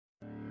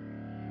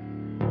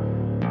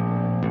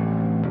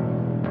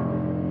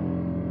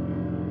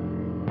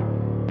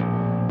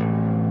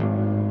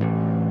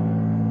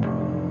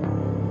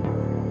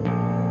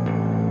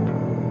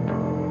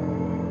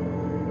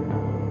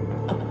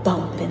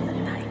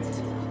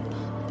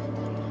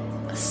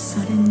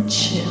sudden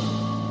chill,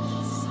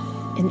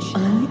 an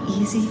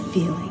uneasy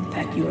feeling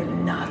that you are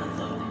not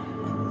alone.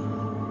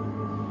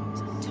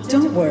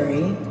 Don't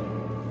worry,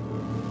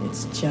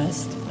 it's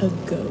just a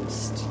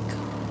ghost.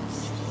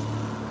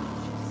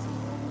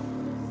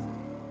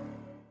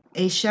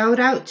 A shout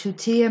out to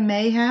Tia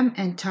Mayhem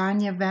and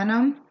Tanya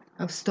Venom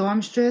of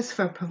Stormstress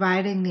for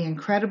providing the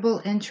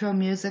incredible intro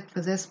music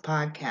for this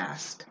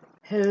podcast.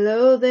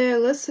 Hello there,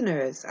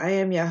 listeners. I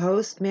am your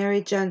host,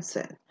 Mary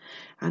Jensen.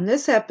 On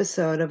this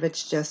episode of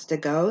It's Just a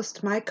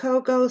Ghost, my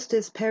co-ghost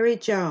is Perry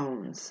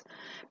Jones.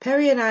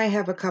 Perry and I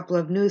have a couple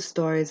of news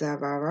stories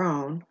of our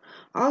own.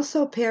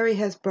 Also, Perry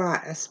has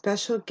brought a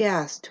special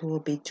guest who will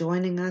be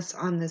joining us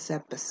on this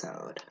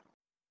episode.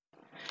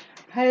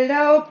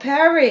 Hello,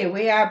 Perry.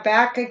 We are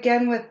back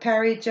again with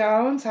Perry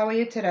Jones. How are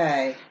you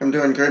today? I'm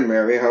doing good,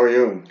 Mary. How are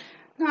you?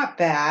 Not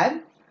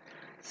bad.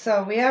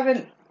 So we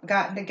haven't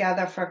gotten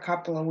together for a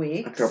couple of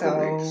weeks.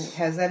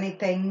 Has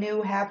anything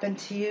new happened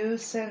to you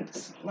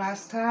since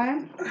last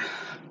time?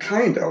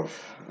 Kind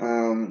of.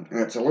 And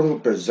it's a little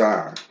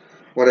bizarre.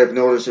 What I've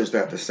noticed is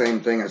that the same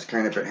thing has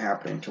kind of been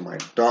happening to my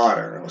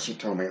daughter. She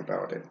told me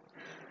about it.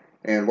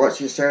 And what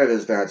she said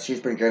is that she's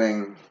been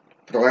getting,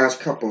 for the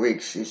last couple of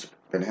weeks, she's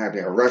been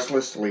having a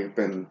restless sleep,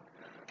 and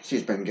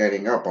she's been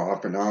getting up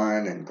off and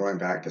on and going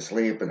back to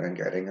sleep and then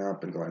getting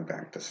up and going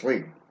back to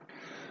sleep.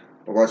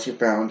 But what she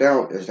found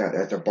out is that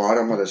at the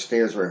bottom of the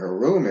stairs where her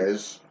room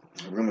is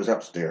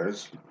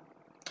upstairs,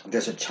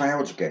 there's a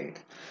child's gate.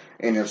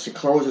 And if she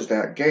closes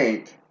that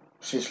gate,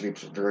 she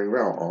sleeps very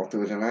well all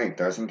through the night,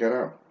 doesn't get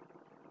up.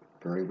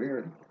 Very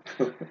weird.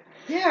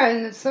 Yeah,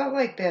 and it's not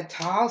like they're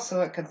tall,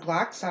 so it could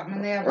block something,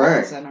 and they have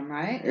holes in them,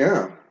 right?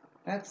 Yeah.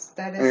 That is.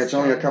 And it's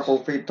only a couple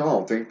of feet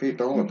tall, 3 feet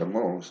tall at the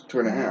most,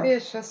 2.5. Maybe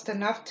it's just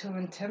enough to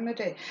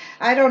intimidate.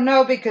 I don't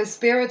know, because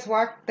spirits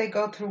they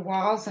go through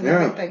walls and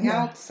everything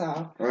else,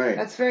 so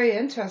that's very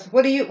interesting.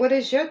 What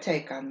is your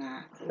take on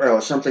that?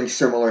 Well, something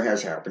similar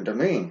has happened to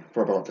me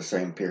for about the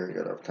same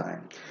period of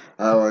time.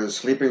 I was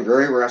sleeping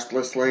very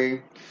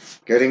restlessly,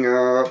 getting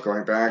up,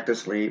 going back to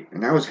sleep,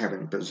 and I was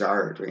having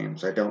bizarre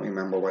dreams. I don't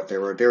remember what they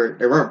were. They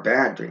weren't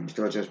bad dreams,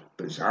 they were just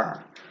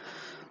bizarre.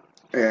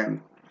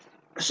 And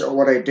so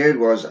what I did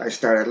was I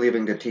started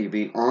leaving the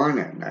TV on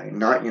at night,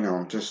 not,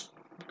 just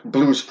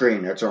blue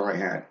screen, that's all I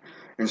had.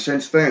 And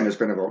since then, it's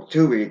been about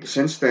 2 weeks,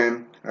 since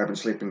then, I've been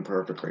sleeping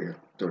perfectly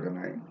through the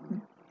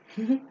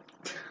night.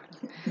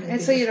 And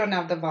so you don't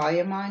have the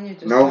volume on? You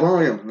just no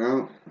volume,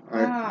 no.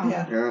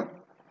 Yeah.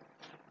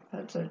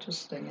 That's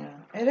interesting,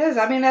 yeah. It is.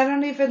 I mean, I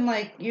don't even,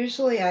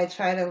 usually I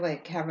try to,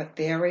 have a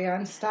theory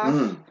on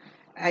stuff.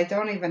 I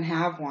don't even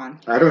have one.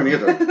 I don't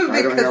either. I don't have one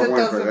for that. Because it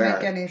doesn't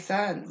make any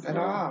sense at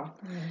all.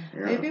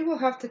 Yeah. Maybe we'll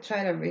have to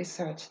try to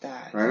research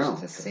that. I know.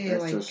 To see,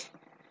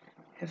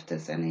 if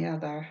there's any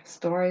other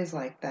stories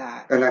like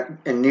that.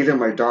 And neither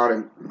my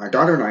daughter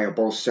and I are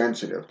both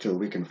sensitive too.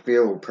 We can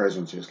feel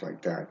presences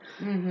like that.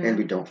 Mm-hmm. And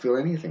we don't feel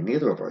anything.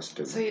 Neither of us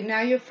do. So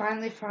now you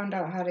finally found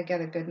out how to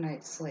get a good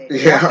night's sleep.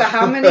 Yeah. After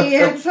how many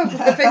years of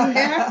living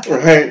there?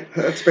 Right.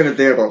 It's been a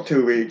day about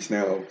 2 weeks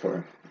now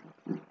for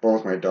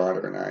both my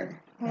daughter and I.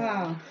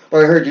 Wow.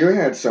 Well, I heard you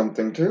had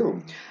something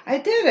too. I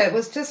did. It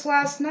was just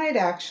last night,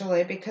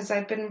 actually, because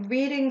I've been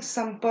reading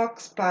some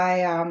books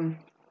by,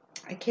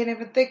 I can't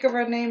even think of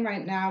her name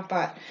right now,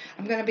 but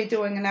I'm going to be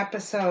doing an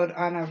episode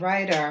on a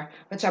writer,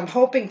 which I'm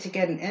hoping to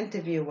get an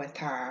interview with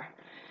her.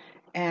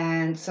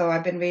 And so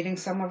I've been reading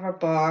some of her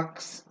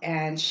books,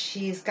 and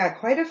she's got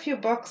quite a few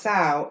books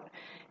out,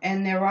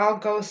 and they're all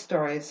ghost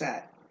stories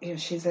that,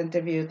 she's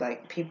interviewed,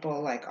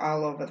 people,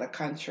 all over the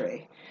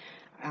country.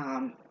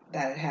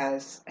 That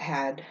has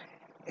had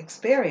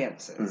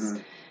experiences.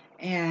 Mm-hmm.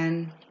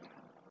 And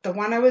the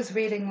one I was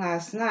reading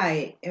last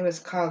night, it was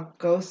called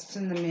Ghosts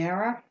in the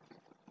Mirror,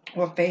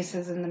 or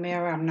Faces in the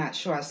Mirror, I'm not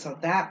sure. So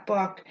that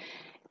book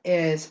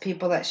is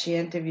people that she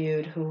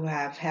interviewed who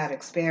have had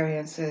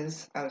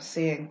experiences of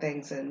seeing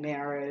things in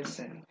mirrors,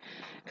 and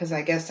because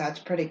I guess that's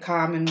pretty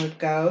common with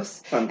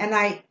ghosts.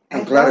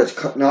 I'm glad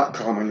it's not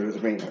common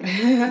with me.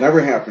 Never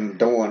happened.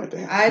 Don't want it to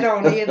happen. I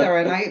don't either.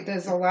 And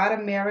there's a lot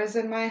of mirrors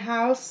in my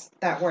house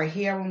that were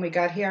here when we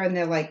got here, and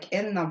they're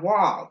in the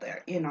wall.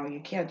 There, you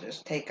can't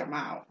just take them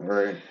out.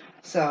 Right.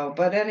 So,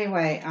 but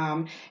anyway,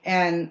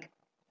 and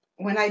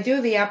when I do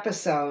the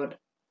episode,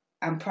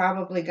 I'm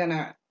probably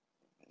gonna,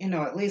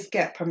 at least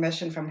get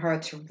permission from her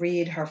to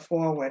read her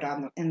foreword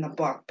in the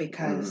book,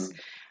 because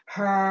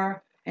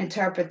her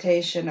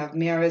interpretation of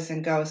mirrors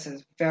and ghosts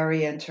is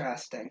very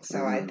interesting.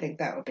 So I think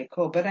that would be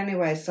cool. But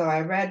anyway, so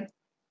I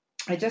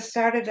just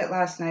started it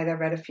last night. I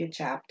read a few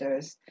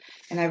chapters,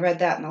 and I read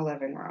that in the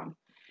living room.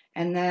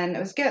 And then it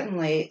was getting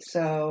late,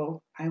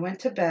 so I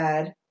went to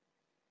bed,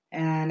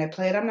 and I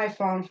played on my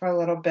phone for a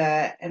little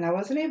bit, and I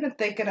wasn't even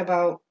thinking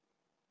about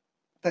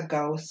the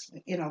ghosts,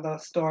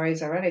 those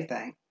stories or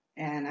anything.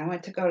 And I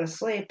went to go to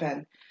sleep,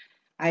 and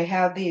I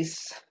have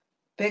these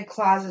big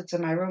closets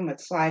in my room with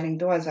sliding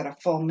doors that are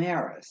full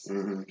mirrors.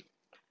 Mm-hmm.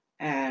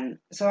 And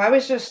so I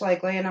was just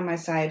laying on my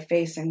side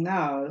facing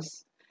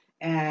those,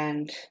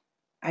 and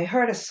I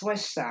heard a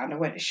swish sound. It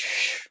went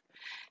shh,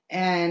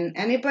 And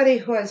anybody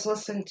who has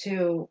listened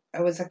to,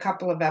 it was a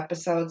couple of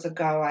episodes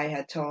ago I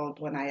had told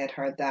when I had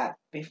heard that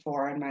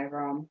before in my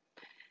room.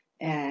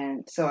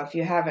 And so if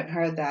you haven't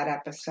heard that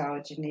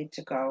episode, you need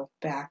to go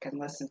back and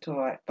listen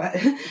to it. But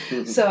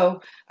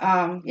so,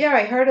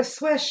 I heard a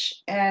swish.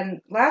 And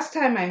last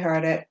time I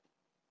heard it,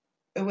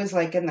 it was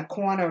like in the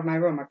corner of my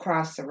room,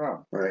 across the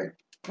room. Right.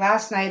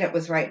 Last night it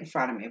was right in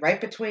front of me,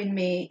 right between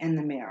me and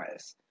the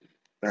mirrors.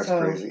 That's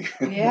crazy.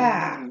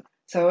 Yeah.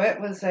 So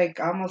it was like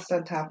almost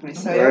on top of me.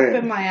 So I Right.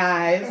 opened my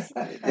eyes.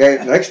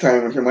 Yeah, next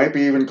time it might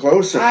be even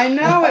closer. I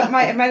know it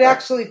might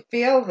actually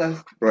feel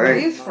the Right.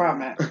 breeze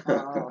from it.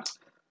 Oh.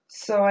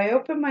 So I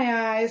opened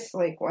my eyes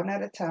like one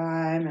at a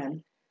time,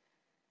 and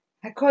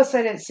of course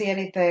I didn't see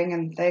anything,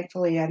 and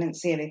thankfully I didn't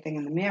see anything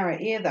in the mirror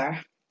either.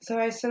 So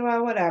I said,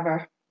 well,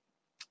 whatever.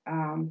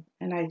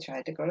 And I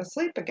tried to go to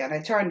sleep again. I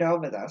turned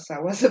over though, so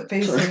I wasn't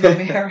facing the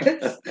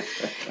mirrors.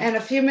 And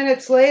a few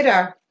minutes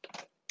later,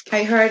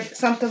 I heard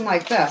something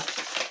like this,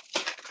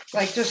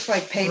 like just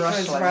like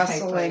papers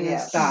rustling and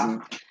stuff.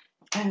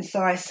 Mm-hmm. And so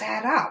I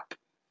sat up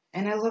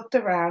and I looked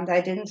around.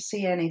 I didn't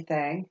see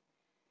anything,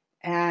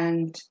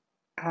 and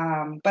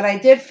but I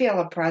did feel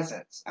a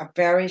presence, a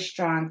very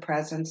strong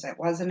presence. It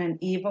wasn't an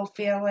evil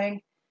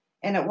feeling,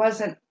 and it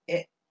wasn't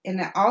it. And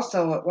it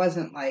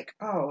wasn't like,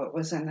 oh, it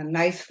wasn't a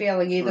nice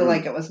feeling either,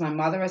 like it was my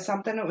mother or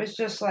something. It was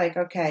just like,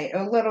 okay,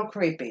 a little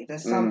creepy.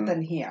 There's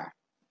something here.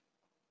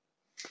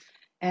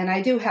 And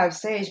I do have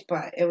sage,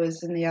 but it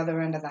was in the other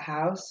end of the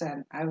house,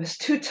 and I was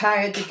too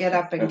tired to get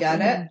up and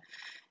get it.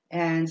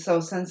 And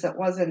so since it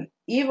wasn't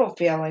evil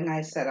feeling,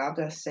 I said, I'll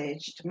just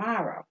sage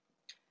tomorrow.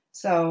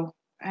 So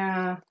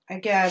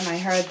again, I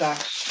heard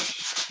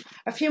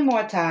a few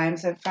more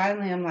times, and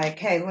finally I'm like,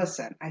 hey,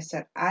 listen, I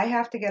said, I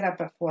have to get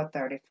up at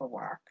 4:30 for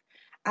work.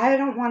 I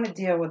don't want to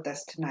deal with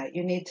this tonight.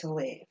 You need to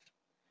leave.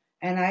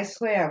 And I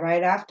swear,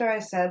 right after I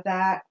said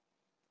that,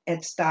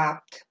 it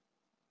stopped,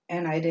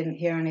 and I didn't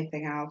hear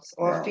anything else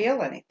or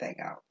feel anything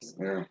else.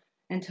 Yeah.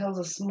 Until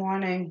this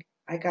morning,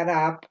 I got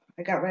up,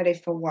 I got ready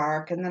for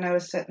work, and then I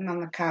was sitting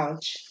on the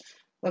couch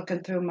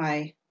looking through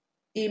my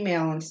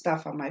email and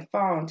stuff on my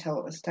phone till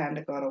it was time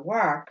to go to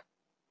work.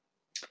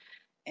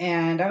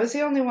 And I was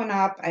the only one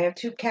up. I have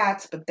 2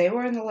 cats, but they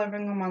were in the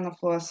living room on the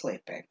floor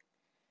sleeping.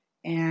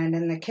 And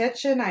in the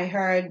kitchen, I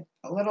heard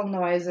little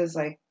noises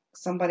like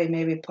somebody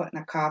maybe putting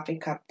a coffee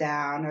cup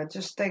down or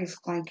just things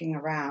clinking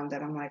around.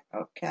 And I'm like,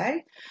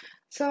 okay.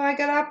 So I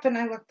got up and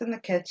I looked in the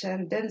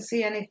kitchen. Didn't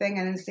see anything.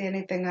 I didn't see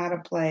anything out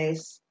of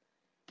place.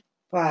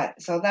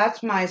 But so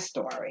that's my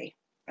story.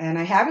 And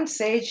I haven't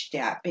saged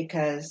yet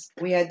because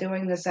we are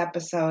doing this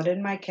episode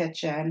in my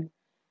kitchen.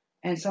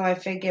 And so I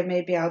figured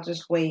maybe I'll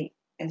just wait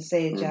and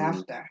sage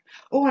after.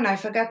 Oh, and I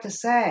forgot to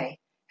say,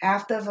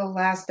 after the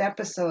last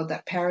episode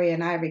that Perry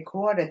and I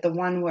recorded, the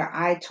one where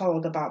I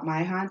told about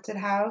my haunted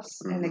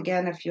house, and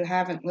again, if you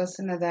haven't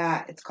listened to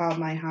that, it's called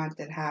My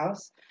Haunted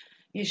House.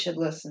 You should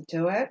listen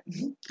to it.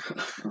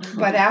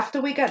 But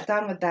after we got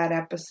done with that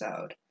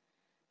episode,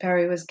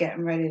 Perry was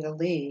getting ready to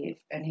leave,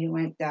 and he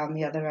went down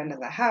the other end of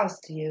the house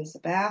to use the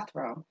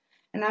bathroom.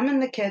 And I'm in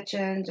the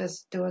kitchen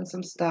just doing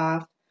some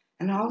stuff,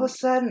 and all of a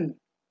sudden,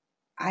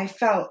 I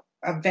felt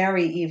a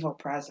very evil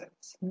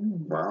presence.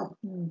 Wow.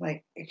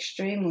 Like,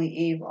 extremely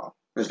evil.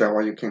 Is that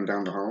why you came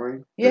down the hallway?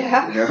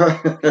 Yeah.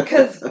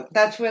 Because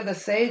that's where the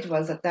sage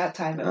was at that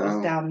time. It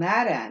was down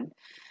that end.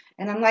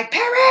 And I'm like,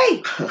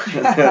 Perry!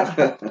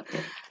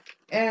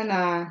 And,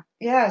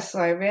 so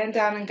I ran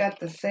down and got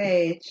the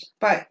sage.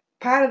 But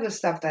part of the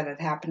stuff that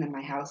had happened in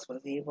my house was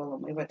evil,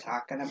 and we were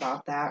talking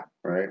about that.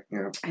 Right,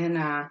 yeah.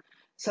 And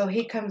so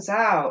he comes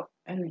out,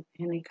 and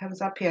he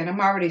comes up here, and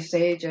I'm already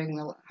saging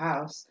the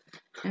house.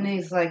 And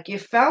he's like, you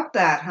felt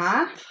that,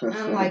 huh? And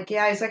I'm like,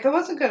 yeah. He's like, I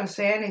wasn't going to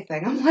say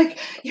anything. I'm like,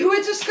 you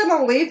were just going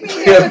to leave me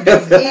here with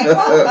this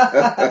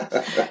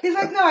evil? He's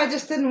like, no, I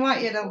just didn't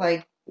want you to,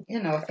 like,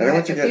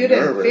 if you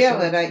didn't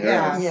feel it,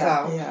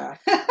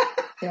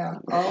 Yeah.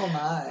 Oh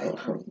my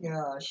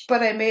gosh.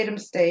 But I made him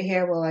stay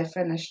here while I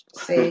finished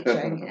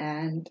saging,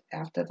 and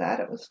after that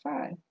it was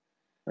fine.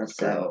 That's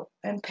good.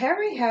 And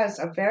Perry has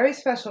a very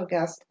special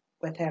guest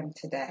with him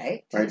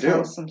today to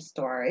tell some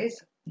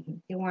stories.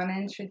 You want to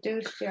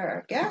introduce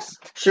your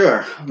guest?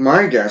 Sure.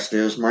 My guest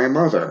is my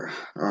mother.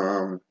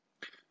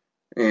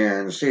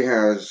 And she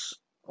has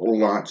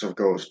lots of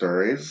ghost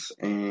stories,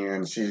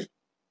 and she's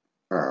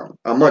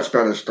a much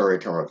better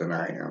storyteller than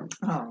I am.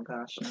 Oh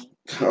gosh.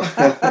 No.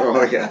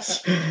 Oh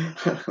yes.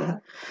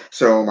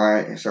 So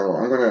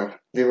I'm gonna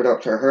leave it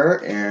up to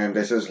her, and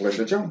this is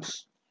Linda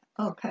Jones.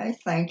 Okay,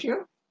 thank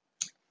you.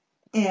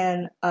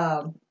 And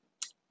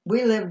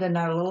we lived in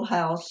our little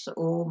house,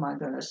 oh my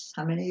goodness,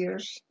 how many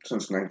years?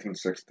 Since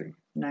 1960.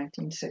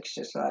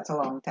 1960, so that's a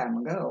long time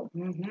ago.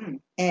 Mm-hmm.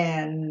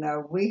 And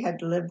we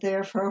had lived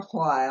there for a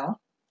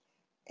while,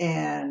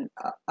 and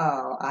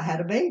I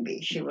had a baby.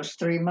 She was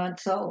 3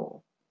 months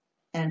old,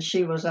 and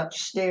she was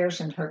upstairs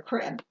in her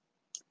crib.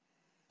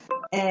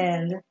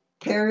 And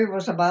Perry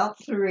was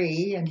about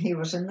 3, and he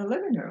was in the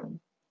living room.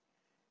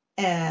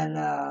 And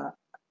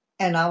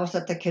I was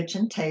at the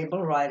kitchen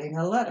table writing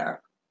a letter.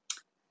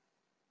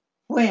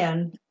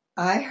 when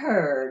I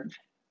heard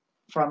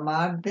from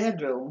my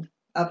bedroom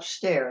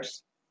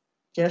upstairs,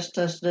 just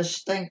as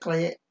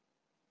distinctly,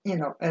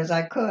 as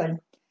I could,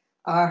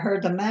 I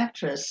heard the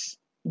mattress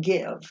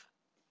give.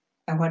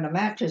 And when the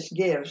mattress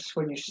gives,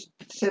 when you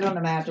sit on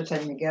the mattress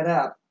and you get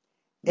up,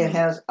 it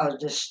has a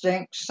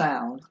distinct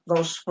sound.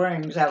 Those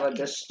springs have a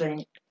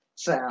distinct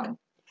sound.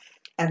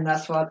 And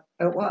that's what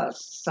it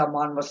was.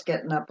 Someone was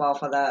getting up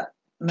off of that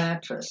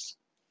mattress.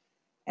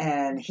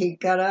 And he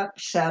got up,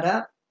 sat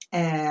up,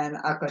 and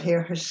I could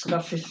hear his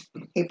scuff.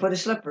 He put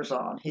his slippers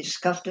on. He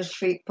scuffed his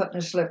feet, putting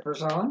his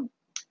slippers on.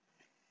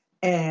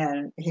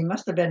 And he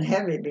must have been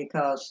heavy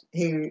because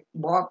he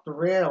walked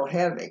real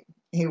heavy.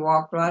 He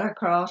walked right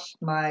across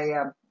my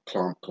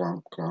Clomp,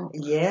 clomp, clomp.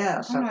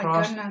 yes, Oh, my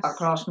goodness.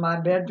 across my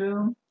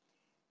bedroom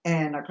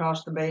and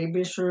across the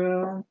baby's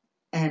room,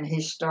 and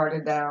he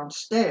started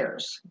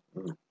downstairs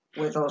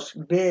with those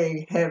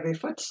big, heavy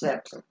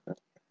footsteps.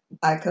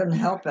 I couldn't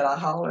help it. I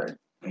hollered.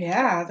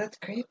 Yeah, that's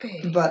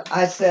creepy. But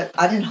I said,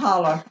 I didn't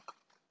holler.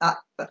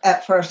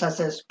 At first, I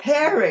says,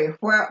 Perry,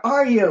 where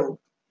are you?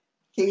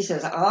 He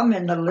says, I'm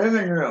in the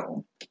living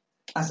room.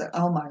 I said,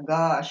 oh my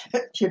gosh,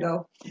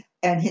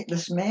 And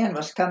this man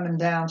was coming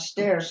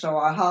downstairs, so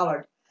I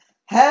hollered,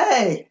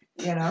 hey,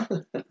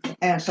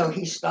 And so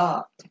he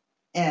stopped,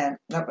 and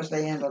that was the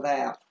end of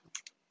that.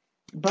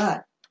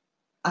 But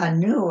I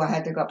knew I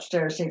had to go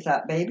upstairs to see if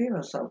that baby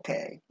was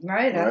okay.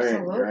 Right,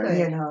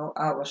 absolutely.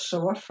 I was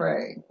so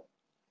afraid.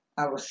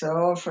 I was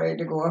so afraid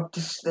to go up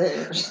the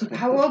stairs.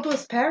 How old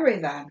was Perry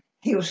then?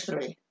 He was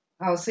 3.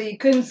 Oh, so you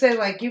couldn't say,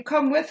 like, you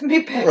come with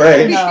me, Perry.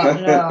 Right.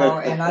 No,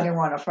 and I didn't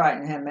want to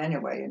frighten him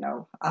anyway,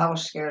 I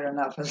was scared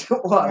enough as it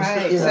was.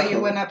 Right, so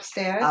you went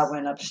upstairs? I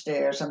went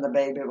upstairs, and the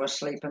baby was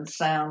sleeping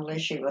soundly.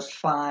 She was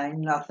fine,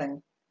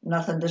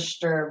 nothing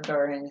disturbed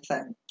or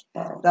anything.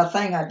 Wow. The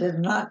thing I did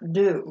not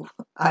do,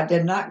 I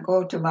did not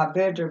go to my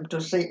bedroom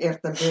to see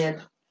if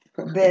the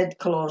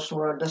bedclothes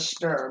were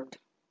disturbed.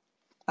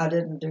 I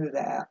didn't do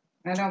that.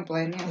 I don't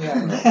blame you.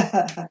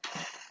 Yeah.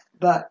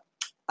 But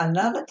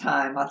another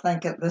time, I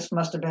think this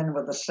must have been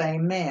with the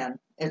same man.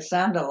 It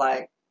sounded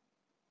like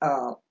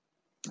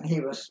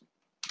he was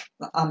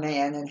a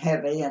man and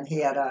heavy, and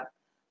he had a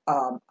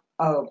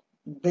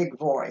big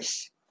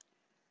voice.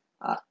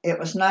 It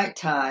was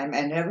nighttime,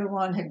 and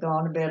everyone had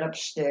gone to bed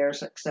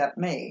upstairs except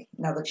me.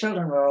 Now, the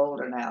children were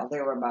older now.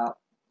 They were about,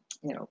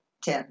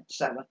 10,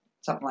 7,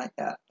 something like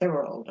that. They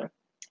were older.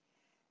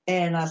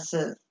 And I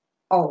said,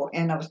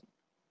 and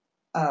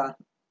I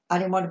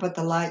didn't want to put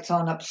the lights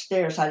on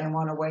upstairs. I didn't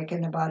want to wake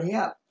anybody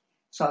up.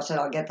 So I said,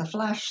 I'll get the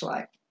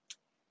flashlight.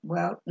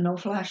 Well, no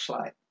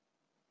flashlight.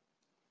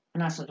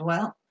 And I said,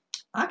 well,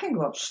 I can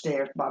go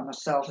upstairs by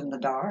myself in the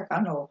dark.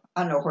 I know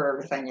where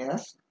everything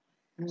is.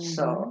 Mm-hmm.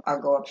 So I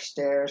go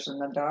upstairs in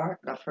the dark.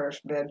 The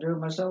first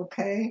bedroom was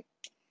okay.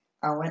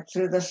 I went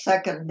through the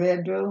second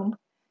bedroom,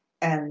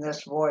 and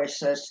this voice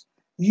says,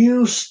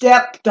 you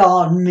stepped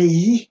on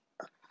me.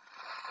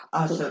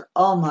 I said,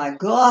 oh my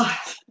God.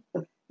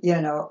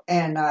 And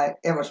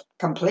it was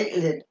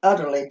completely,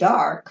 utterly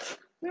dark.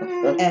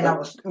 And I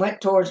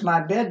went towards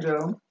my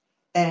bedroom,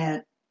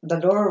 and the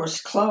door was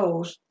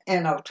closed,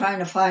 and I was trying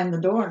to find the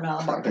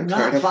doorknob. I could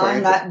not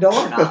find that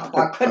doorknob.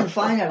 I couldn't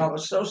find it. I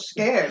was so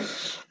scared.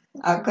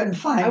 I couldn't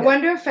find it. I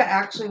wonder if it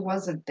actually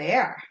wasn't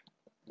there.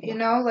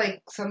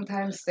 Like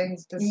sometimes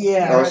things disappear.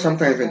 Yeah. Or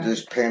sometimes it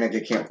just panic,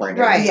 you can't find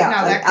it. Right. Yeah,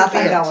 No, that I could be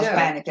think it I was too.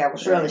 panicked. I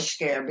was really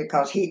scared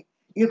because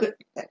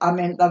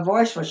the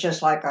voice was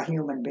just like a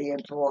human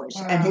being's voice,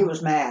 and he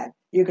was mad.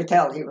 You could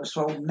tell he was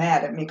so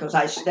mad at me because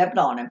I stepped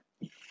on him.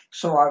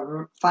 So I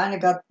finally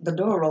got the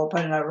door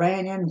open, and I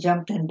ran in,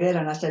 jumped in bed,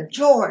 and I said,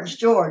 George,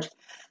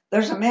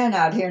 there's a man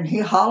out here, and he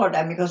hollered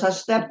at me because I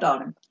stepped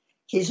on him.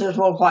 He says,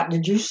 well, what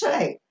did you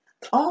say?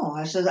 Oh,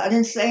 I said, I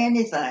didn't say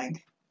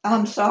anything.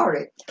 I'm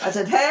sorry. I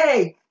said,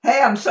 hey,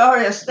 I'm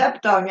sorry I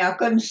stepped on you. I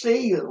couldn't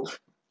see you.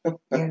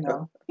 And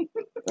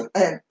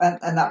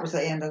that was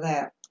the end of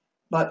that.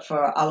 But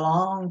for a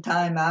long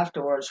time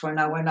afterwards, when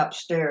I went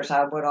upstairs,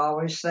 I would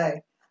always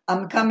say,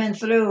 I'm coming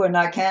through and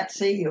I can't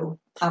see you.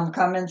 I'm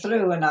coming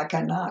through and I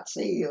cannot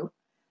see you.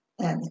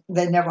 And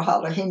he never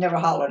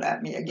hollered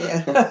at me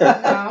again.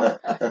 No.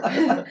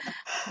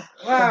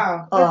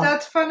 Wow. But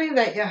that's funny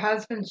that your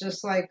husband's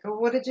just like, oh,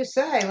 what did you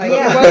say? Like, he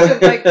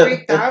wasn't like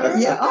freaked out or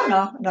Yeah,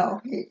 something?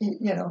 no.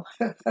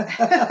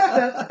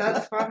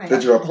 That's funny.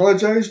 Did you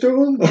apologize to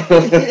him?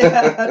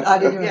 Yeah, I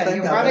didn't even think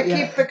you of want it. to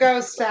keep the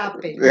ghost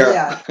happy.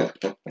 Yeah.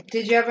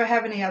 Did you ever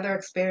have any other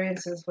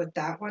experiences with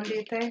that one, do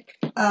you think?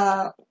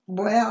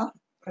 Well,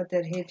 Or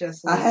did he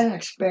just I had an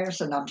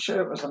experience, and I'm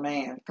sure it was a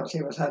man because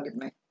he was hugging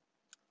me.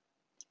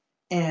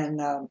 And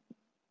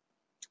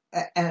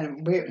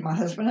my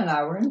husband and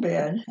I were in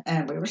bed,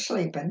 and we were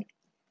sleeping,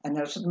 and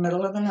it was the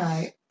middle of the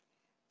night,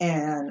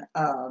 and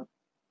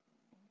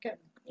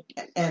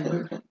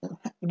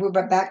we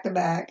were back to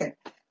back,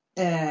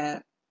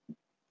 and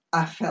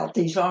I felt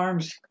these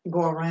arms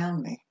go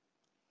around me,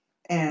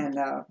 and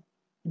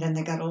then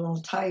they got a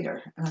little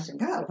tighter, and I said,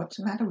 God, what's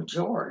the matter with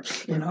George?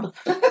 So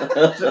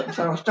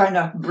I was trying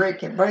to break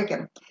him.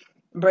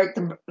 break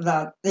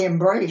the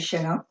embrace,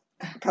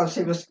 because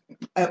it was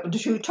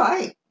too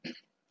tight,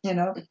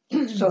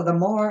 So the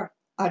more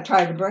I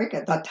tried to break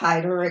it, the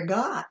tighter it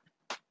got.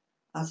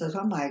 I said,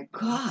 "Oh my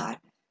God!"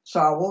 So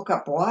I woke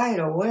up wide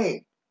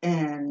awake,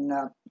 and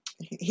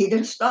he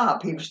didn't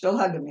stop. He was still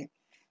hugging me,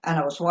 and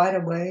I was wide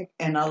awake,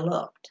 and I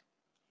looked,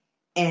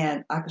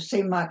 and I could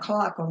see my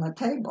clock on the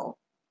table.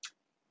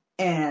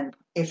 And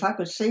if I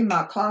could see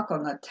my clock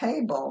on the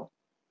table,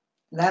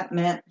 that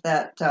meant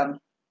that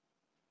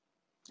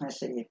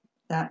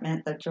that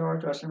meant that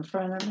George was in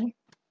front of me,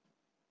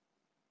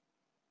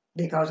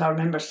 because I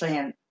remember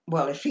saying,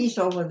 "Well, if he's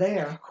over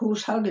there,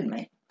 who's hugging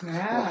me?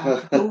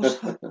 Yeah.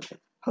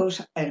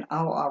 Who's?" And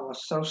I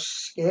was so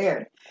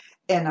scared,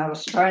 and I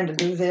was trying to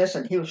do this,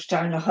 and he was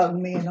trying to hug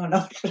me, and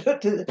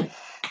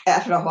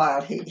after a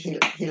while, he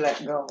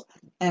let go,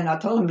 and I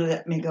told him to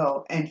let me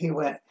go, and he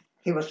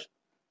was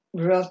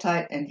real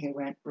tight, and he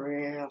went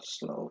real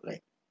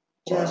slowly.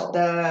 Just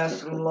as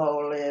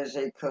slowly as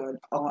he could.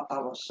 Oh, I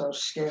was so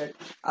scared.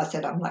 I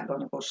said, "I'm not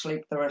going to go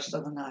sleep the rest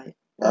of the night."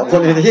 I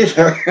wouldn't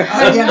either. Me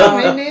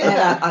neither.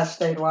 And I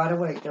stayed wide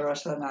awake the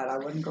rest of the night. I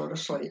wouldn't go to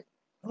sleep.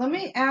 Let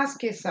me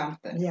ask you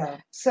something. Yeah.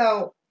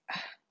 So,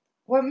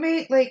 what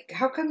made,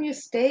 how come you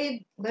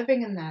stayed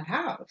living in that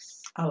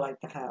house? I like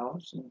the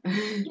house. And,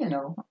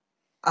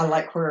 I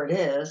like where it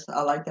is.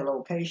 I like the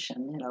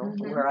location.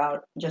 We're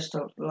out just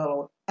a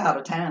little out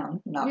of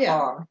town, not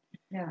far.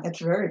 Yeah. It's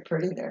very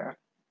pretty there.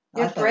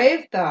 You're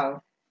brave,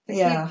 though, to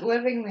Yeah. keep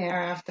living there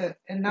after.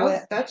 And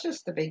that's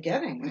just the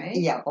beginning, right?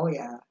 Yeah. Oh,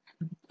 yeah.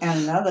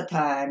 And another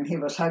time, he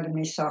was hugging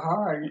me so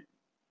hard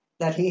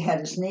that he had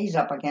his knees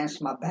up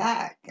against my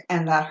back,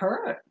 and that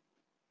hurt.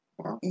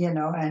 Wow.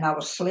 And I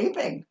was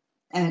sleeping,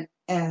 and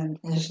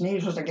his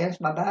knees was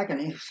against my back, and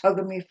he was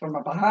hugging me from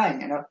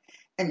behind,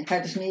 and he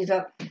had his knees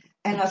up,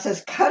 and I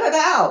says, "Cut it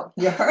out,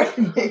 you're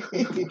hurting me."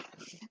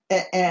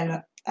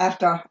 And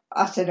after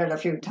I said it a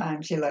few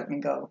times, he let me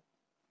go.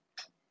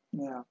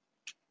 Yeah,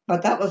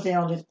 but I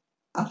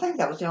think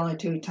that was the only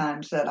 2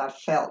 times that I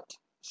felt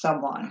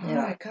someone. Oh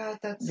my God,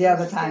 that's the so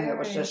other time scary. it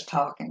was just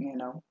talking.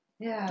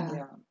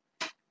 Yeah.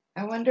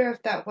 I wonder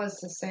if that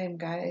was the same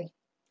guy.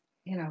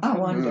 I from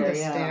wonder, the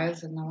yeah.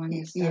 stairs and the one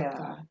you stepped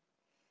on.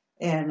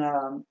 And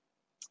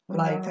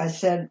like I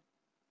said,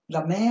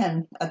 the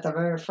man at the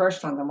very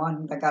first one, the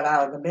one that got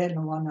out of the bed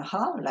and the one that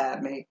hollered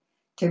at me,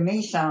 to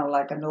me sounded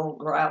like an old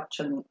grouch,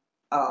 and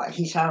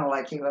he sounded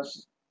like he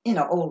was,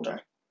 older.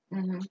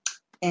 Mm-hmm.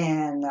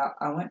 And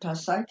I went to a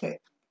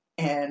psychic,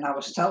 and I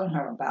was telling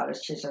her about it.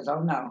 She says, "Oh,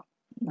 no.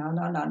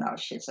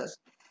 She says,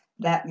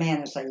 "That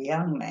man is a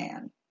young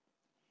man.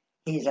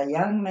 He's a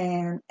young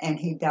man, and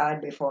he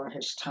died before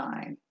his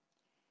time.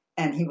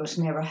 And he was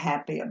never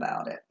happy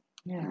about it.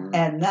 Yeah.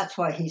 And that's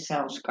why he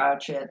sounds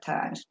grouchy at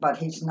times, but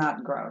he's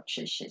not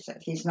grouchy," she said.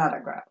 "He's not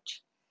a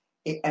grouch.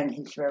 And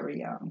he's very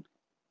young."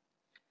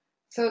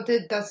 So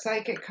did the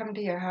psychic come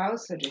to your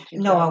house, or did you?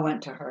 No, I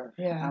went to her.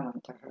 Yeah. I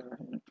went to her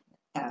and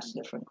asked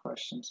different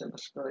questions. It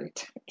was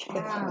great.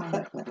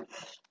 Wow.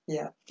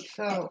 Yeah.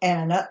 So.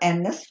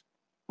 And this,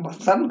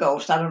 some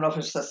ghosts, I don't know if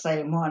it's the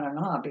same one or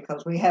not,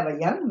 because we have a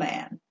young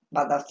man.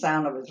 By the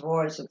sound of his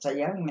voice, it's a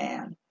young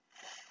man.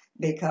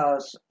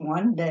 Because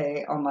one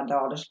day on my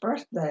daughter's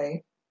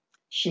birthday,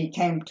 she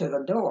came to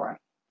the door,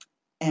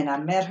 and I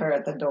met her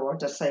at the door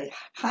to say,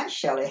 "Hi,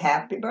 Shelley,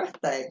 happy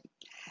birthday."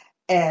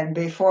 And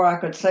before I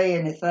could say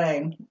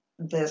anything,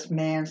 this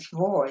man's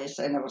voice,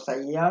 and it was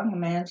a young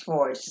man's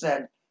voice,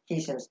 he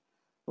says,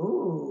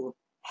 "Ooh,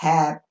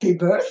 happy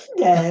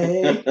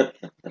birthday,"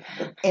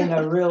 in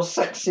a real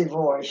sexy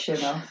voice,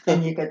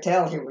 and you could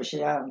tell he was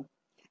young.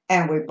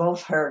 And we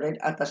both heard it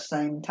at the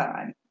same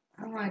time.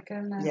 Oh my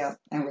goodness. Yeah,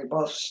 and we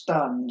both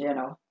stunned,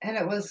 And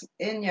it was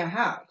in your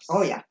house.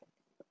 Oh, yeah.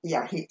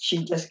 Yeah,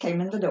 she just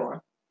came in the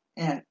door,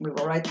 and we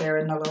were right there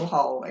in the little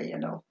hallway,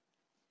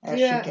 as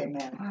she came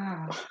in.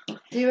 Wow.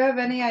 Do you have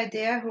any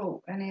idea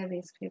who any of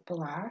these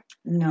people are?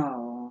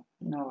 No,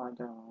 I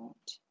don't.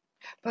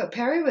 But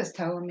Perry was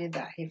telling me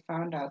that he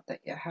found out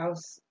that your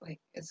house,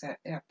 is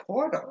a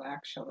portal,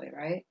 actually,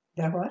 right?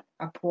 That what?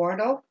 A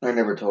portal? I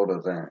never told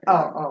her that.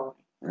 Oh.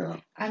 Yeah.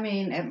 I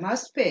mean, it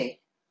must be,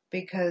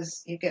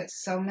 because you get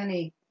so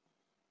many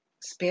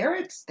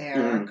spirits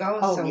there, or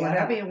ghosts, or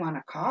whatever you want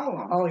to call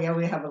them. Oh, yeah,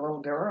 we have a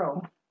little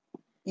girl,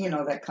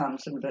 that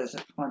comes and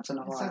visits once in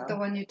a while. Is that the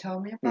one you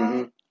told me about?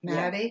 Mm-hmm.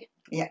 Maddie?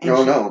 Yeah.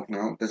 No.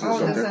 This is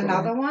there's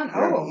another one?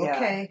 Yeah. Oh,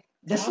 okay.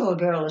 This little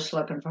girl is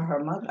looking for her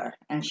mother,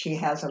 and she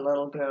has a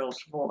little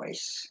girl's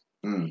voice.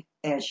 Mm.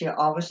 And she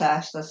always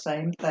asks the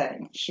same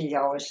thing. She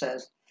always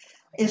says,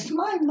 "Is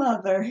my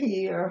mother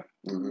here?"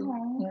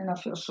 Mm-hmm. And I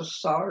feel so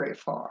sorry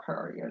for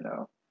her,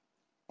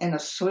 In a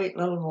sweet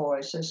little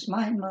voice, "Is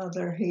my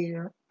mother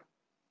here?"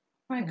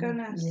 My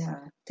goodness. Yeah.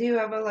 Do you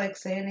ever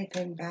say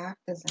anything back?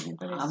 Does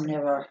anybody? I'm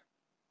never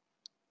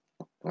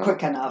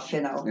quick enough,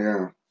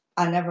 Yeah.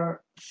 I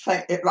never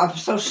say. I'm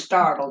so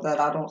startled that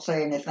I don't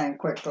say anything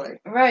quickly.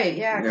 Right.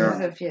 Yeah.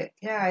 Because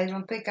I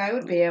don't think I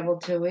would be able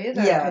to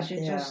either. Yeah.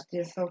 Because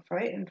you're so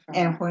frightened from.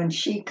 And when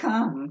she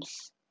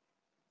comes,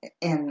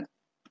 and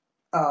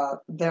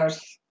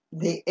there's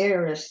the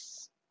air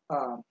is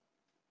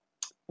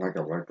Like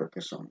electric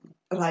or something.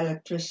 like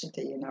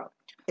electricity, you know.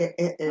 yeah.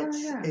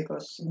 It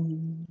goes,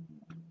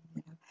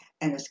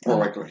 and it's Or kind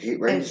like the heat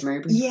rays,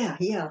 maybe? yeah,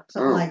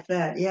 something Oh. like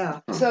that, yeah.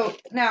 So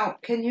now,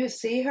 can you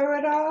see her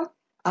at all?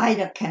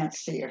 Can't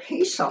see her.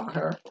 He saw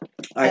her,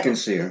 I can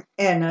see her.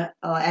 and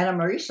Anna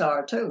Marie saw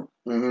her too.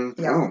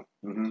 Mm-hmm. Yeah. Oh.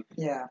 Mm-hmm.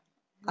 Yeah,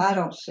 I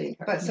don't see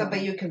her. But no.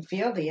 you can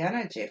feel the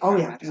energy. Oh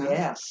From yeah, it, huh?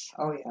 yes,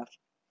 oh yeah.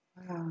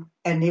 Wow.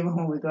 And even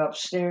when we go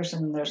upstairs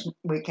and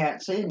we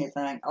can't see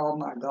anything, oh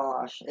my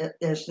gosh, it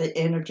is the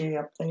energy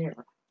up there.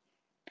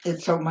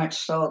 It's so much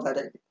so that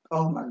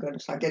oh my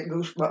goodness, I get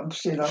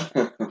goosebumps, you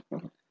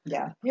know.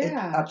 Yeah,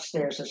 Yeah.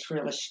 Upstairs is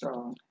really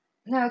strong.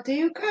 Now, do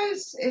you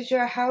guys? Is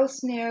your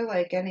house near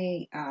like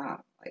any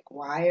like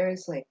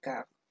wires, like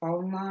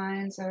phone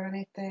lines or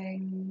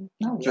anything?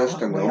 No, Just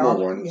the we normal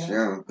all- ones,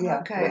 yeah. Yeah.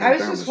 Okay, Running I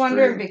was down just the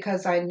wondering street.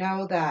 because I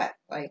know that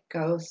like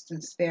ghosts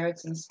and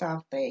spirits and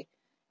stuff, they,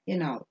 you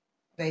know,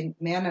 they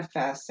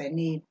manifest. They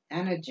need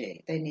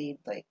energy. They need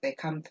like they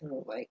come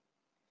through like,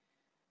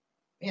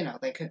 you know,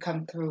 they could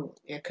come through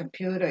your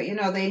computer. You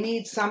know, they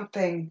need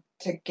something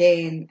to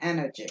gain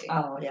energy.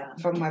 Oh yeah.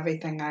 From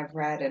everything I've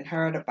read and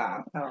heard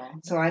about. Oh.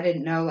 So I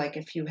didn't know like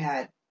if you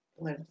had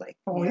lived like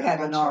Well, we near have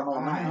a bunch of normal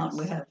amount. lines.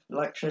 We have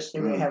electricity.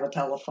 We Mm. have a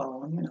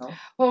telephone. You know.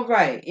 Well,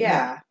 right, yeah.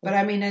 Yeah. But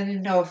I mean, I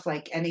didn't know if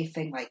like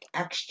anything like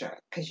extra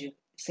because you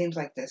seems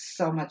like there's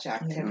so much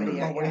activity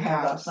Well, at we your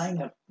have house. that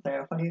thing up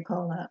there. What do you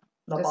call that?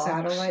 The box.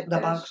 satellite The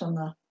dish? box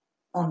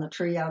on the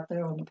tree out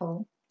there on the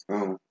pole.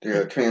 Oh,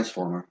 the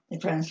transformer. The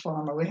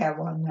transformer. We have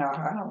one in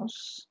our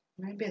house.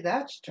 Maybe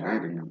that's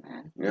driving them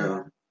in. Yeah.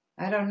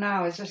 I don't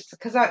know. It's just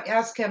because I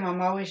ask him,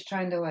 I'm always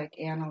trying to like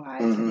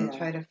analyze it and Mhm.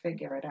 try to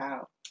figure it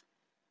out.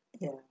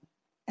 Yeah.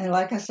 And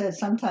like I said,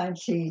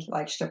 sometimes he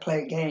likes to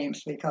play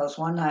games because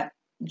one night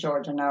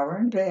George and I were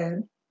in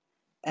bed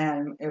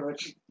and it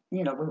was,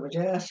 we were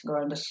just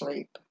going to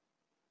sleep.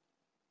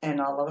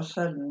 And all of a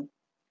sudden,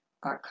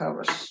 our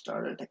covers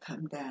started to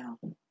come down.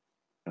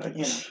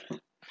 I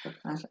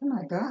said, oh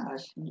my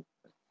gosh,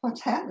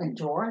 what's happening,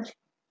 George?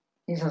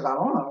 He says, I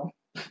don't know.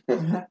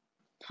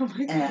 Oh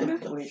my And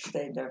goodness. we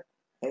stayed there.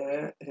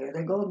 Here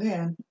they go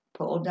again.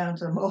 Pull down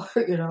some more,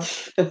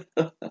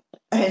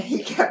 And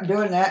he kept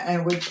doing that,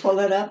 and we'd pull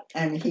it up,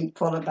 and he'd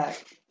pull it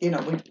back.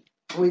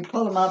 We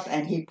pull them up,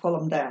 and he'd pull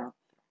them down.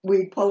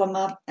 We'd pull them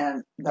up,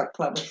 and the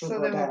covers would So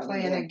go they down. were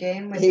playing again. a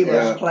game with He you?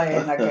 was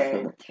playing a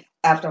game.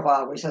 After a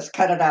while, we says,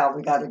 cut it out.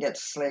 We got to get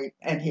to sleep.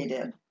 And he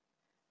did.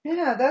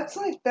 Yeah,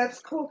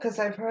 that's cool because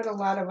I've heard a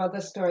lot of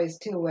other stories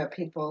too where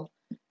people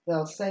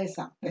they'll say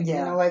something.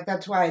 Yeah. Like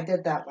that's why I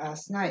did that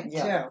last night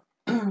Yeah.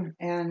 too.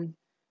 And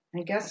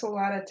I guess a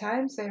lot of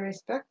times they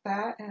respect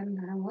that and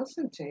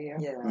listen to you.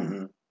 Yeah.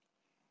 Mm-hmm.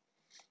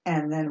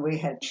 And then we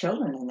had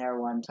children in there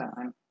one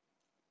time.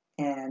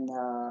 And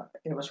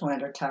it was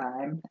winter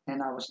time.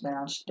 And I was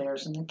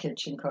downstairs in the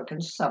kitchen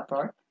cooking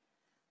supper.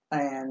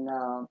 And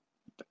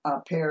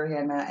Perry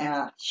and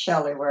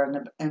Shelley were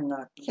in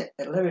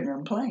the living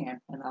room playing,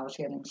 and I was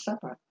getting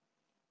supper.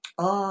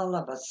 All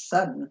of a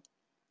sudden,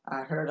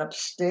 I heard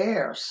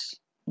upstairs.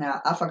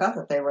 Now I forgot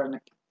that they were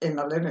in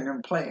the living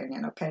room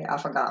playing. Okay, I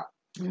forgot.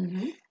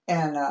 Mm-hmm.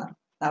 And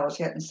I was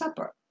getting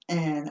supper,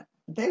 and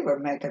they were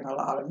making a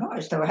lot of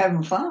noise. They were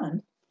having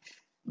fun,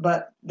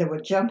 but they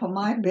would jump on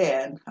my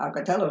bed. I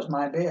could tell it was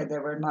my bed. They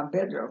were in my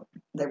bedroom.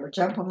 They would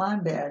jump on my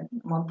bed,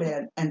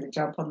 and they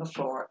jump on the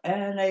floor,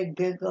 and they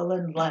giggle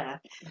and laugh.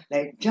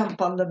 They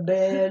jump on the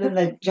bed, and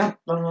they jump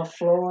on the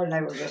floor, and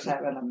they were just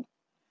having them.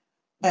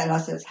 And I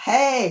says,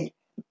 "Hey,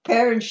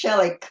 Perry and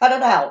Shelley, cut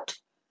it out,"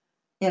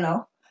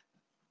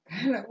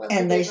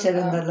 And they said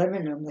in the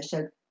living room, they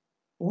said,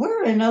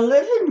 "We're in a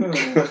living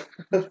room."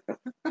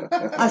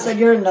 I said,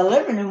 "You're in the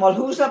living room? Well,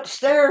 who's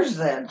upstairs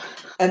then?"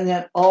 And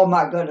then, oh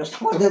my goodness,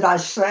 what did I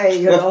say?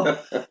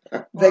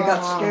 They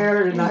got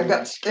scared and I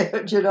got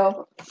scared,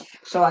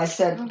 So I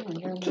said,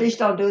 "Please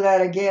don't do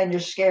that again. You're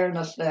scaring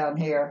us down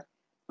here."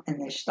 And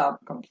they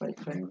stopped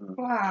completely.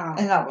 Wow.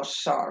 And I was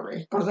sorry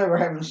because they were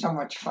having so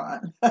much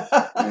fun.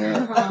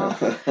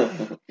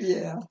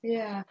 Yeah.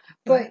 Yeah.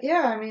 But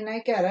yeah, I mean, I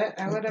get it.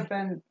 I would have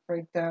been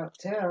freaked out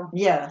too.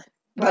 Yeah.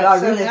 But But I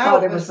so really now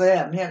thought it it was was-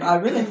 them. I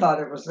really thought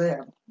it was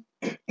them.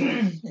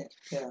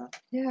 Yeah.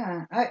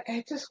 Yeah.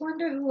 I just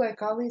wonder who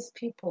like all these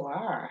people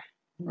are.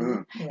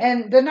 Mm. Yeah.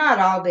 And they're not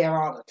all there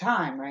all the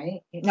time,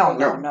 right? No.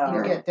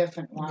 You get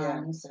different Yeah.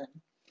 ones. And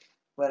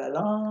Well, a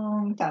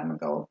long time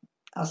ago,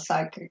 a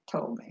psychic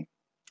told me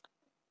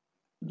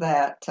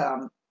that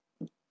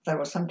there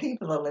were some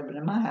people that lived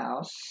in my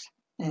house,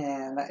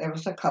 and it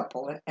was a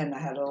couple, and they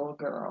had a little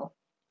girl,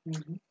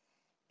 Mhm.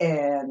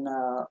 and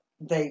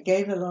they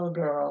gave the little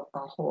girl a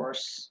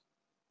horse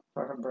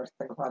for her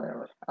birthday,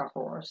 whatever, a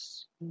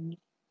horse. Mhm.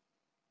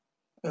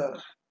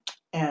 Ugh.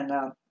 And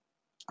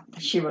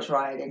she was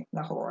riding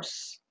the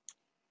horse,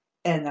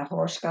 and the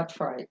horse got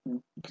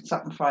frightened.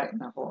 Something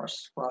frightened the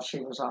horse while she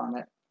was on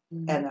it,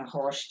 and the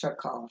horse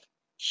took off.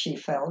 She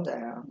fell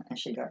down, and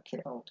she got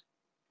killed.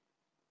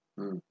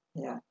 Mm.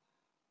 Yeah.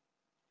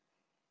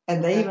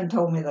 And they Okay. even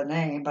told me the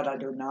name, but I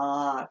do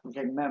not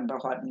remember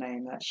what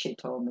name that she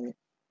told me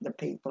the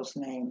people's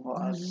name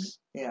was.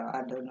 Yeah,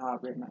 I do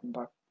not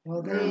remember.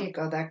 Well, there Yeah. you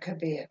go. That could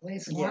be at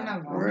least one Yeah,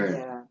 of them. Right.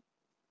 yeah.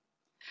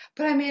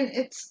 But I mean,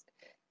 it's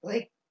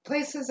like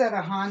places that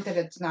are haunted.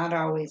 It's not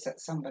always that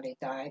somebody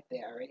died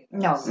there either.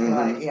 No, so-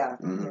 right, yeah,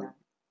 Mhm. yeah,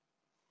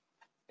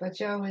 But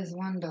you always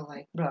wonder,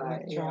 like,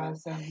 right, what yeah.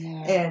 draws them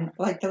there. And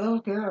like the little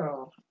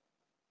girl,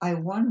 I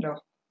wonder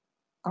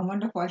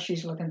why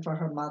she's looking for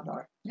her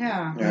mother.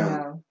 Yeah. You Yeah.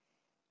 know,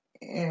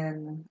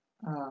 and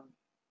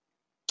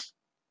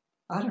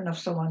I don't know if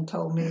someone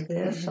told me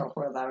this or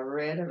whether I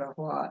read it or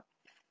what,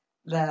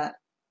 that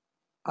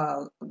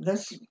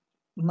this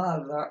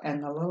mother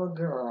and the little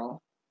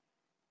girl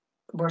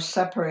were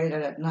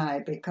separated at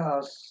night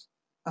because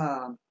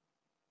um,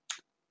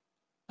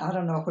 I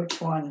don't know which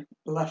one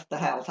left the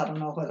house. I don't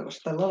know whether it was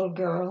the little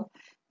girl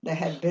that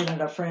had been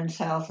at a friend's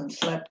house and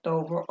slept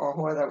over, or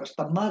whether it was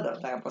the mother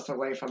that was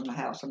away from the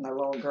house and the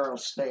little girl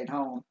stayed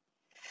home.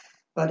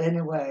 But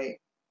anyway,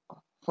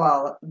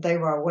 while they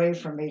were away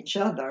from each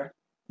other,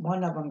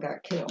 one of them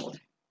got killed.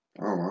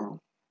 Oh wow.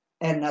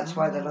 And that's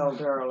why the Oh. little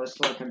girl is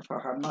looking for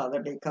her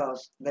mother,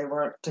 because they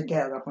weren't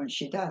together when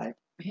she died.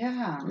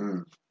 Yeah.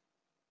 Mm.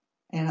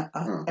 And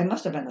it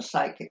must have been a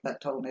psychic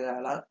that told me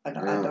that. I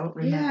don't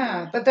remember.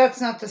 Yeah, but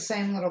that's not the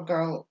same little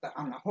girl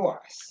on the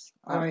horse.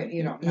 Or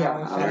you don't know.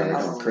 Yeah, if Yeah, it you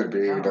is. don't, could be.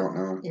 You don't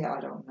know. Yeah,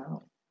 I don't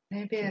know.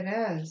 Maybe it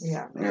is.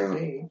 Yeah, Yeah.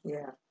 maybe.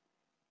 Yeah.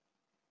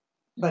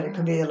 But it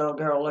could be the little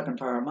girl looking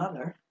for her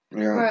mother.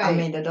 Yeah. Right. I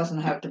mean, it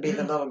doesn't have to be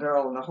the little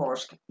girl on the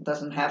horse. It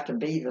doesn't have to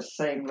be the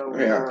same little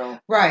Yeah. girl.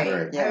 Right.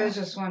 Right. Yeah. I was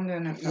just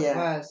wondering if it Yeah.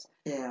 was.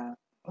 Yeah.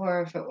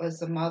 Or if it was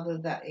the mother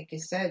that, like you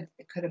said,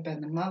 it could have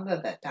been the mother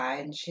that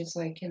died, and she's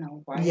like,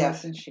 why Yeah.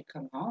 doesn't she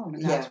come home?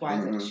 And Yeah. that's why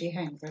that Mhm. she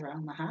hangs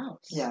around the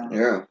house. Yeah.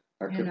 Yeah.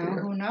 That You could know, be it.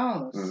 who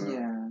knows? Mhm.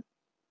 Yeah.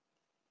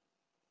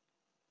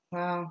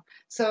 Wow.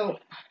 So,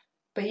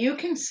 but you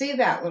can see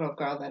that little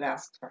girl that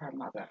asked for her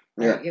mother.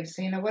 Yeah. Right? You've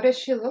seen her. What does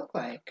she look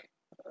like?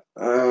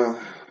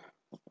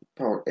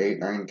 About 8,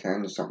 9,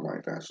 10, something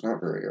like that. It's not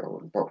very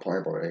old, but probably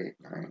about 8,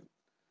 9.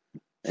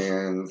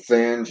 And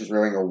thin. She's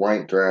wearing a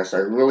white dress. I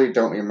really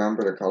don't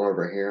remember the color of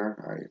her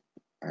hair.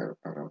 I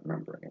don't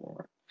remember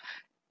anymore.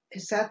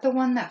 Is that the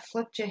one that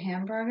flipped your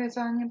hamburgers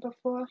on you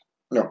before?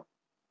 No,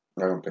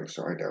 I don't think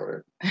so. I doubt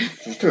it.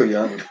 She's too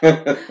young.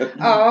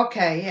 Oh,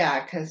 okay,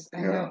 yeah, because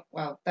I Yeah. know,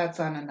 well, that's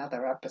on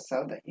another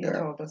episode that you Yeah.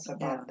 told us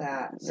about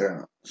that.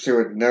 Yeah, she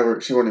wouldn't be able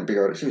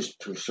to, she was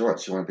too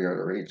short, she wouldn't be able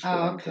to reach.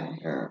 Oh, one okay. thing.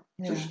 Yeah,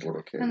 Yeah. she's just a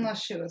little kid.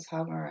 Unless she was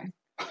hovering.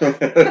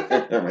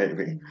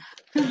 Maybe.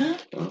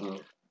 Uh-huh.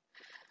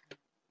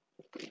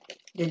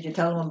 Did you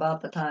tell them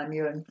about the time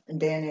you and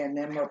Danny and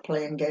them were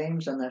playing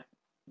games and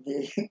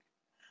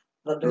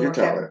the door You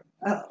tell kept-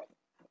 it.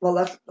 Well,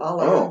 that's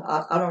all. Oh.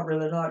 I don't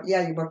really know.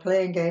 Yeah, you were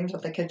playing games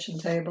at the kitchen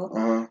table,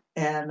 Uh-huh.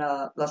 and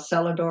the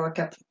cellar door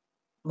kept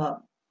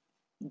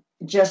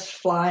just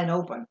flying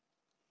open.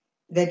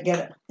 He'd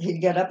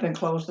get up and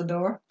close the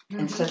door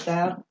and Mhm. sit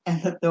down,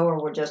 and the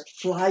door would just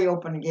fly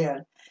open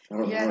again. I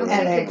don't Yeah, I know. don't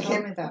And think they you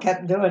told me that.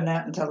 kept doing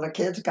that until the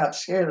kids got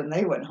scared and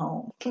they went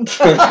home. Not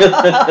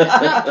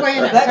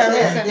playing at That's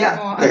Terry's it,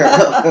 anymore.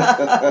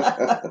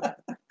 Yeah.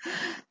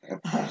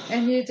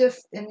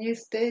 And you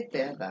stayed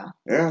there though.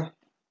 Yeah.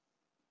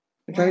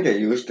 You kind of get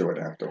used to it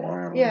after a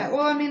while. Yeah,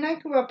 well, I mean, I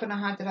grew up in a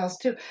haunted house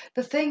too.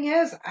 The thing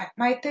is,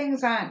 my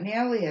things aren't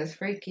nearly as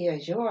freaky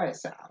as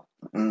yours, though.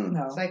 Mm.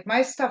 No. It's like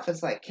my stuff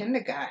is like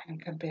kindergarten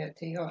compared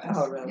to yours.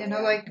 Oh, really? You know,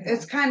 Yeah, like yeah.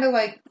 it's kind of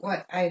like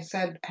what I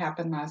said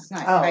happened last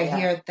night. Oh, I yeah.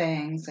 hear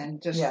things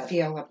and just Yeah.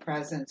 feel a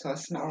presence or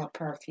smell Yeah. a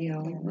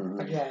perfume.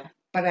 Mhm. Yeah.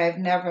 But I've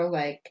never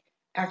like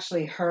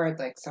actually heard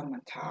like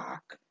someone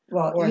talk.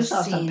 Well, Or you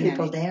saw some seen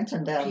people any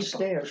dancing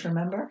downstairs,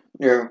 remember?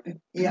 Yeah.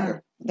 Yeah.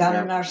 Down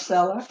Yeah. in our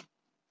cellar,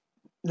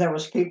 there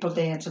was people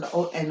dancing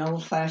an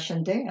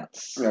old-fashioned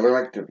dance. Yeah, they're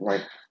like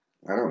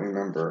I don't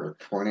remember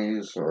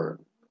 20s or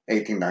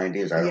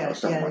 1890s. I don't know,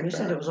 something yeah. like You that.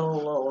 said it was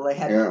old. They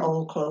had Yeah.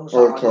 old clothes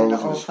Old on, clothes. and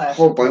There's a old-fashioned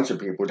whole bunch of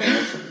people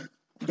dancing.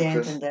 dancing.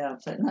 Isn't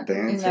that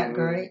dancing.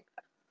 great?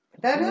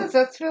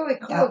 That's really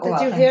cool. Yeah, oh, I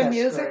Did you think hear that's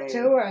music great.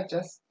 too, or you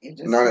just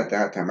Not at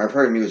that time. I've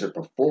heard music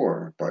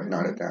before, but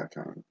not Mm-hmm. at that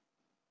time.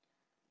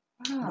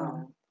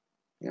 Wow.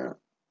 Yeah.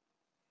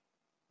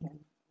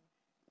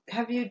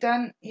 Have you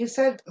done? You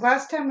said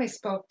last time we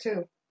spoke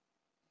too.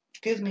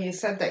 Excuse me. You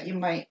said that you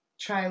might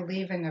try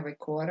leaving a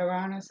recorder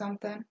on or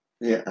something.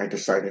 Yeah, I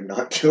decided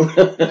not to.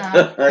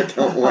 No. I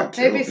don't want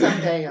to. Maybe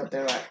someday you'll do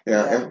it.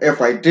 Yeah, if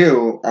I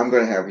do, I'm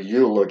going to have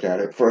you look at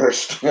it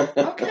first.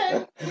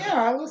 Okay. Yeah,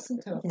 I'll listen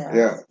to it. Yeah.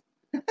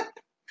 Yeah.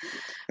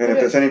 And if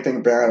there's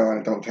anything bad on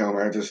it, don't tell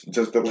me. I just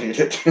delete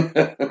it.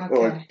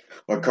 Okay.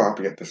 or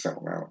copy it to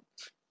somewhere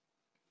else.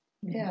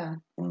 Yeah.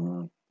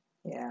 Mhm.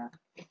 Yeah.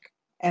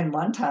 And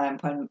one time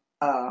when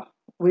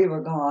we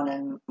were gone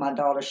and my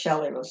daughter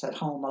Shelley was at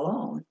home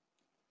alone,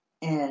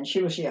 and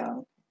she was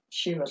young.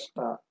 She was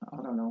about, I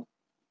don't know,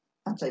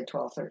 I'd say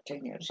 12,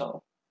 13 years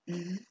old.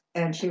 Mhm.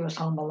 And she was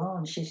home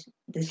alone. She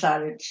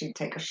decided she'd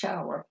take a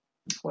shower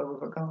while we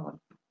were gone.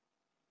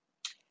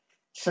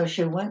 So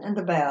she went in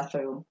the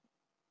bathroom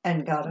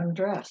and got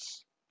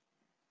undressed.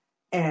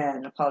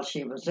 And while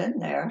she was in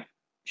there,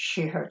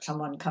 she heard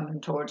someone coming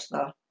towards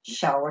the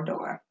shower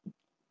door.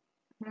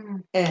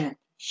 Mm. And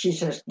she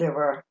says there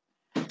were,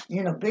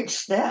 big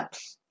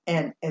steps.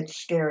 And it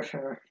scared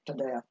her to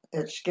death.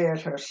 It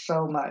scared her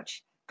so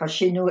much because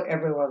she knew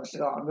everyone was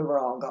gone. We were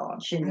all gone.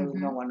 She knew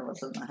no one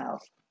was in the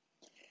house.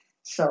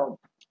 So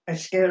it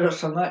scared her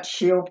so much,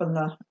 she opened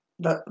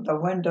the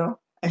window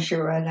and she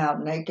ran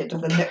out naked to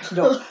the next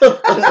door.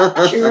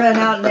 She ran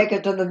out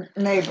naked to the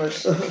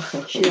neighbors.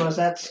 She was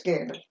that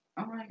scared.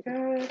 Oh my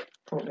God.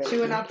 Poor baby. She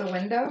went out the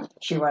window?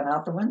 She went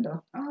out the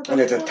window. Oh, And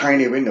it's a that's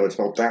tiny window. It's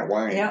about that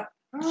wide. Yep.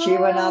 Oh. She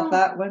went out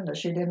that window.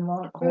 She didn't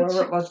want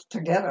whoever it was to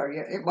get her.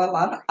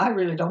 Well, I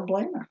really don't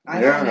blame her.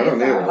 I Yeah, I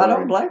don't either. I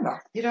don't blame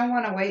her. You don't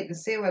want to wait and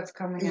see what's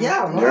coming out.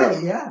 Yeah,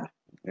 right. Yeah.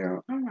 Yeah.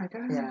 Oh my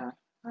God. Yeah.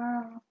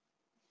 Oh.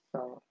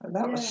 So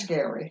that was Yeah.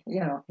 scary.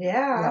 Yeah.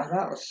 Yeah,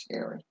 that was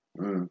scary.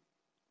 Mm.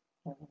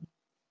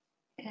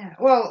 Yeah.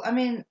 Well,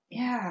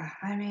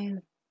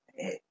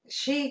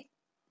 she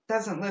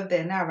doesn't live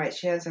there now, right?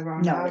 She has her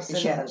own No, house.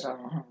 she has her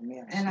own home.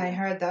 Yes. And I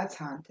heard that's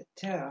haunted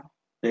too.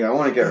 Yeah, I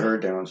want to get her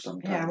down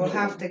sometime. Yeah, we'll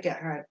have to get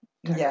her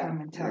to Yeah.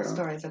 come and tell Yeah.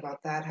 stories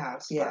about that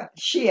house. Yeah,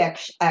 she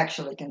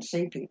actually can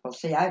see people.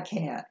 See, I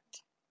can't.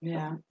 But,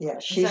 yeah. Yeah,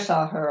 she that-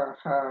 saw her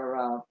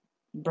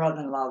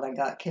brother-in-law that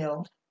got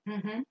killed.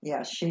 Mm-hmm.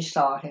 Yeah, she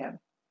saw him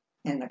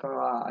in the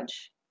garage,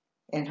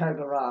 in her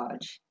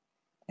garage,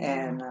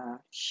 and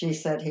she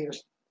said he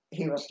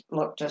was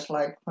looked just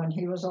like when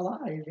he was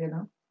alive.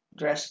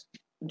 Dressed,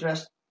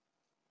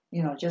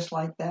 just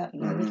like that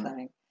and Mhm.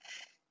 everything.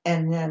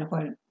 And then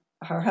when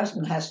her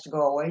husband has to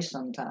go away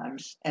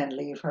sometimes and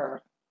leave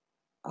her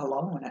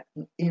alone,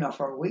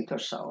 for a week or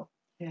so.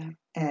 Yeah.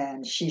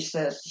 And she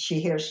says she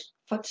hears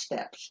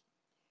footsteps,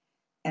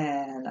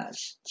 and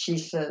she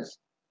says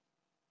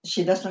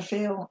she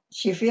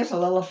feels a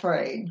little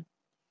afraid,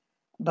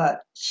 but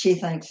she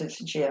thinks it's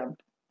Jim.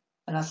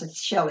 And I said,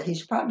 Shelley,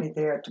 he's probably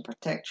there to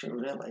protect you,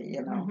 really,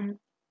 Mm-hmm.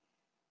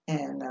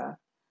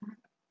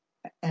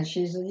 And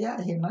she said,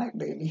 yeah, he might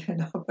be,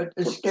 but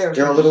it scares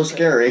Still her. a little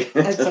scary.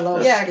 It's a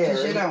little Yeah, scary.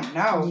 because you don't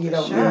know. You for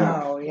don't sure.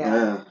 know,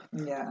 yeah.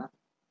 Yeah,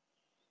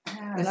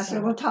 And I said,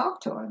 so- well,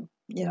 talk to him.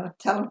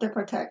 Tell him to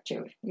protect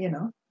you.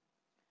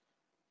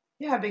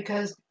 Yeah,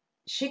 because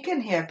she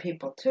can hear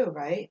people too,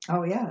 right?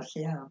 Oh yes,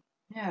 yeah,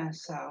 Yeah,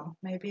 so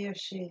maybe if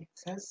she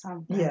says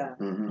something. yeah,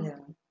 Mhm.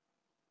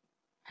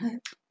 yeah,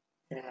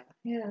 yeah.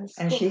 Yeah. it's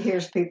And cool. she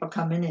hears people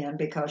coming in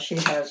because she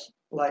has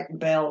like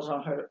bells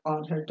on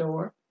her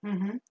door,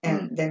 Mm-hmm.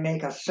 and they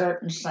make a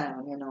certain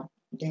sound.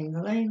 Ding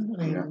a ling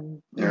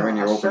ling. Yeah, when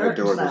you open the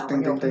door, it goes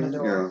ding, ding,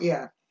 ding.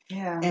 Yeah.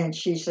 Yeah. And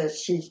she says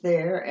she's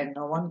there and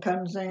no one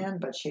comes in,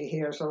 but she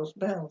hears those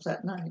bells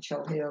at night.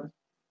 She'll hear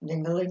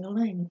ding a ling a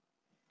ling.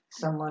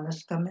 Someone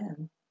has come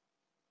in.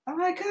 Oh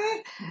my God.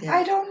 Yeah.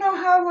 I don't know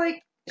how,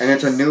 like. And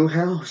it's a she's- new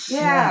house.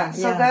 Yeah,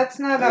 so Yeah. that's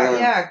not,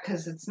 Yeah.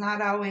 because it's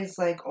not always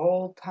like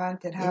old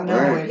haunted house. No,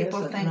 Right. it People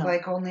isn't, think no.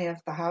 like only if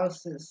the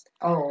house is,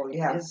 Oh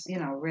yeah.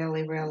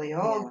 really, really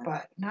old, Yeah.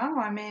 but no,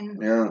 I mean,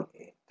 Yeah.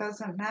 it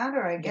doesn't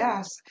matter, I Yeah.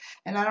 guess.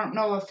 And I don't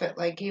know if it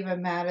like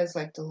even matters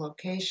like the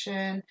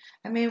location.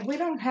 I mean, we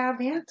don't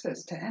have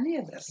answers to any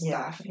of this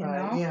Yeah. stuff, you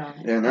Right. know? Yeah.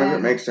 Yeah, none of it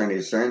And- makes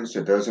any sense.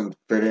 It doesn't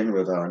fit in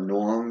with our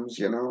norms,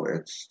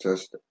 It's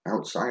just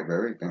outside of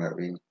everything that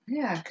we...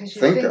 Yeah, because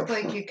you Think think of.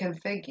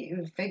 like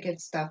you figured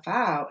stuff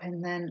out,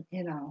 and then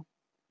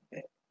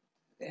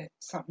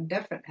something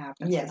different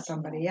happens Yeah. to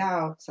somebody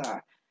else,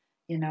 or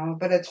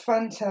But it's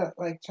fun to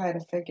like try to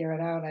figure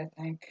it out. I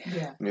think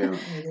Yeah. Yeah.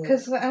 It is.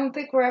 because I don't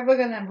think we're ever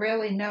gonna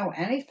really know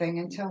anything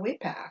until we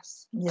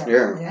pass, Yeah.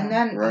 Yeah. and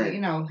then Right.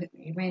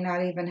 you may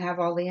not even have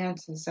all the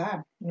answers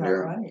then. Yeah. Yeah.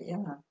 Right.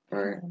 Yeah.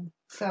 Right.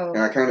 So And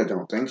I kind of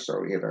don't think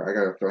so either. I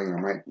got a feeling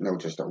I might know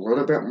just a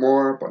little bit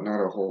more, but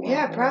not a whole lot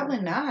yeah, more.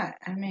 probably not.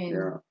 I mean.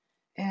 Yeah.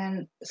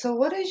 And so,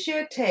 what is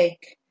your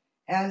take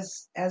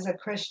as a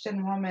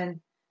Christian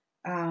woman?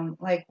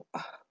 Like,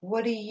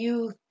 what do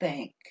you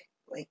think?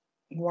 Like,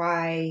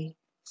 why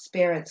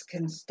spirits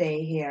can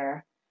stay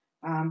here?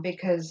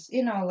 Because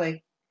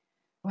like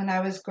when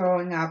I was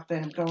growing up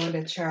and going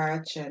to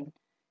church, and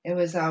it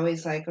was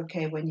always like,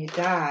 okay, when you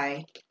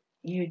die,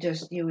 you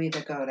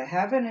either go to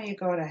heaven or you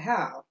go to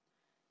hell.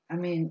 I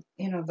mean,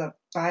 the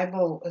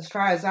Bible, as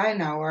far as I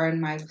know, or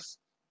in my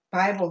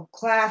Bible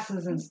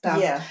classes and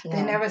stuff. Yeah.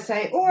 They never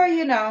say, or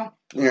Yeah,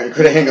 you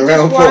could have hung just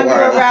around for a wander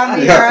while. around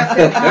the earth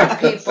and hunt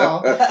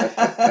people.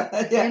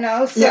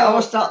 yeah. So Yeah. I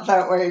always thought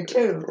that way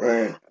too.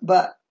 Right.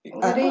 But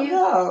what I do don't you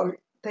know.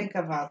 think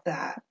about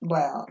that?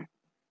 Well,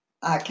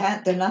 I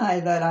can't deny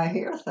that I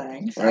hear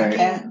things. Right. I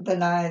can't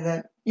deny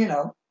that,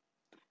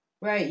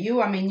 Right, you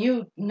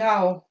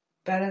know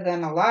better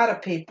than a lot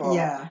of people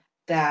yeah.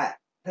 that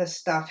this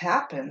stuff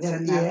happens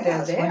and that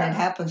Yes, they're when it there.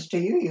 happens to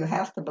you, you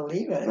have to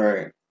believe it.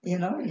 Right. You're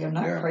not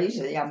Yeah.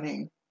 crazy. I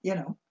mean,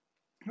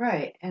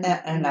 Right, and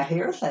I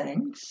hear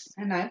things.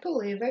 and I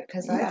believe it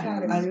because Yeah, I've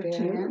had I do too,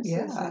 experiences.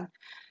 yeah. And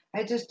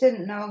I just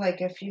didn't know,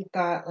 like, if you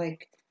thought,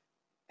 like,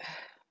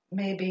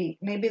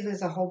 maybe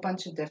there's a whole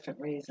bunch of different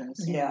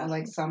reasons. You Yeah. know,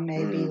 like some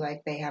maybe Mm.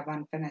 like they have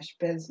unfinished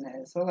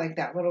business, or like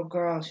that little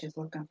girl, she's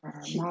looking for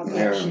her mother.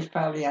 Yeah, Yeah. she's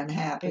probably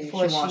unhappy.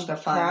 Before she wants to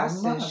find her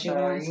crosses, she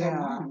mother. wants her Yeah.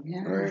 mom.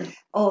 Yeah. Right.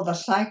 Oh, the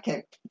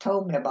psychic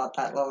told me about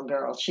that little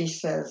girl. She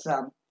says,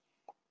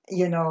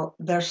 you know,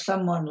 there's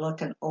someone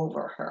looking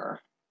over her.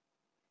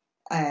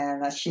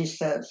 And she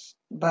says,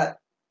 but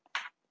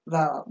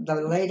the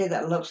lady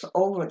that looks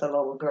over the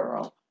little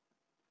girl,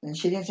 and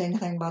she didn't say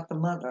anything about the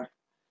mother.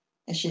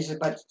 And she said,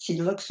 but she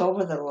looks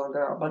over the little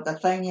girl. But the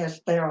thing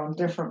is, they're on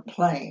different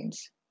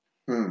planes.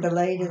 Hmm. The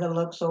lady that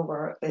looks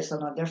over her is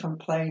on a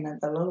different plane than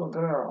the little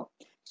girl.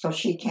 So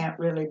she can't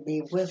really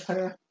be with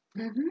her.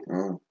 Mm-hmm.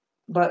 Oh,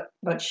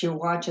 But she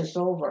watches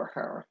over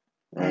her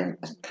right.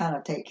 and kind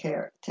of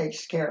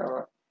takes care of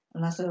her.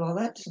 And I said, well,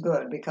 that's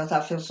good because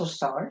I feel so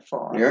sorry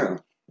for her. Yeah.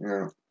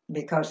 Yeah.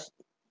 Because,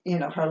 you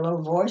know, her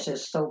little voice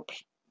is so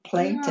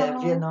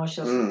plaintive, you know.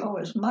 She'll say, Mm. oh,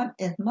 is my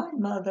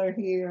mother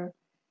here?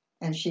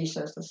 And she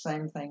says the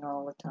same thing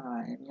all the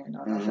time, you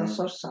know. I feel Mhm.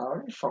 so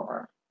sorry for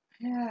her.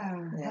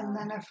 Yeah. Yeah. And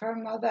then if her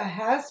mother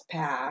has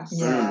passed,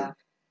 Yeah,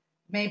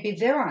 maybe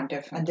they're on a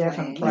different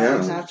different planes, Yeah.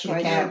 place. and that's She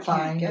why can't she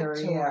find can't get her.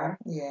 to Yeah, her.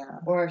 yeah.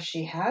 Or if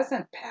she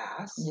hasn't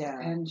passed, Yeah.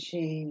 and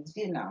she's,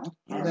 you know,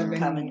 Mhm. living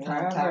Come in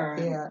forever contact.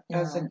 and Yeah, yeah.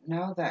 doesn't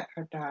know that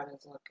her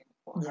daughter's looking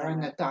for her,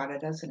 and Yeah. the daughter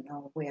doesn't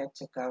know where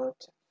to go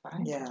to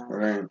find her. Yeah.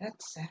 Right.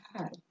 That's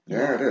sad.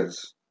 Yeah, it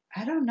is.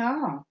 I don't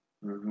know.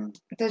 Mm-hmm.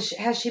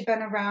 Has she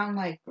been around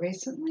like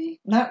recently?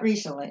 Not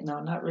recently. No,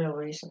 not real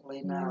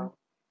recently. No. No.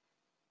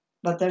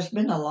 But there's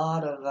been a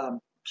lot of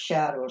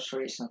shadows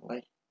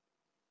recently.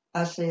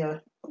 I see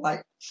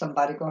like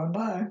somebody going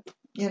by,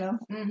 you know,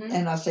 Mm-hmm.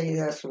 and I see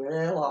this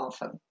real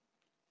often.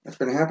 It's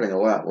been happening a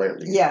lot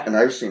lately. Yeah. And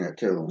I've seen it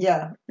too.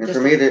 Yeah. And just-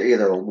 for me, they're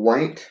either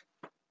white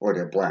or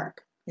they're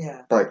black.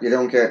 Yeah. But you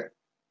don't get,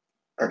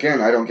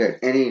 again, I don't get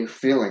any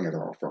feeling at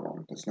all from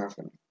them. There's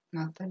nothing.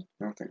 Nothing.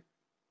 Nothing.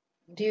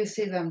 Do you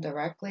see them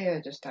directly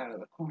or just out of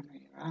the corner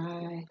of your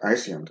eye? I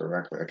see them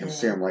directly. I can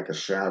see Yeah. them like a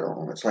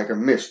shadow. It's like a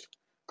mist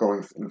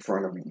going in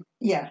front of me.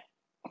 Yeah.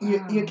 You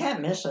Wow.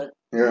 can't miss it.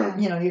 Yeah.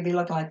 You know, you'd be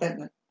looking like that,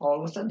 and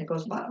all of a sudden it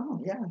goes by.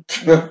 Oh, yeah.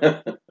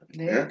 There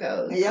Yeah. it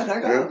goes. Yeah,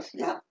 there Yeah. goes.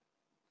 Yeah.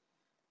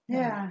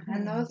 Yeah,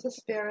 and Yeah. those are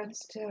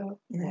spirits too.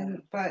 Yeah.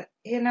 And but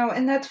you know,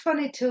 and that's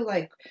funny too,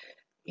 like,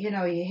 you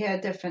know, you hear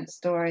different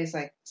stories,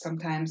 like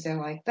sometimes they're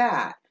like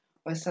that,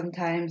 or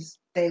sometimes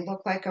they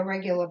look like a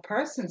regular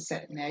person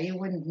sitting there. You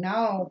wouldn't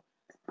know,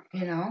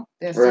 you know,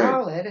 they're Right.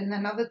 solid, and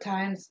then other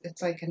times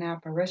it's like an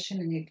apparition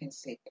and you can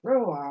see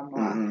through them.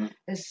 Or hmm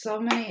there's so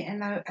many,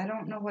 and I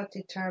don't know what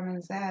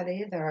determines that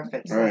either, if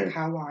it's Right. like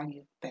how long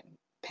you've been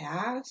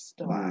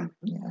past, or Mhm.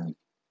 Yeah.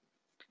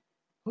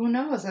 who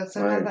knows? That's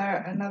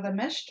Right. another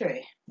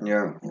mystery.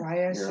 Yeah. Why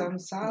are Yeah. some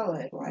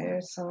solid? Why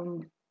are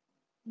some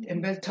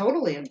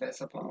totally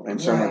invisible? And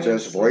Why some are are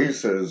just some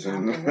voices.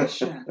 And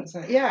apparitions?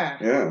 Yeah.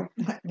 yeah.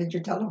 Did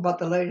you tell her about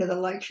the lady that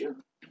likes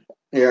you?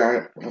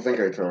 Yeah, I think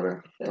I told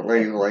her. The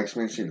lady who likes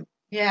me, she,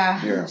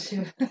 Yeah. Yeah.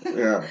 She-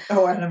 yeah.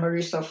 Oh, Anna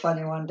Marie's so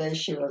funny. One day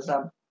she was,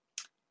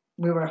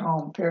 we were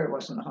home. Perry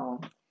wasn't home,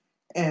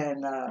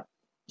 and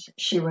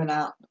she went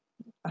out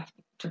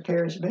to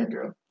Perry's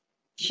bedroom.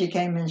 She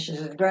came in. She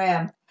said,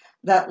 "Graham,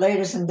 that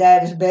lady's in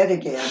Daddy's bed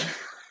again."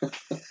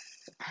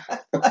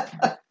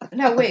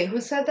 no, wait.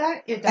 Who said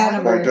that? Your Anna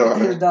dad? My Marie,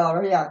 daughter. his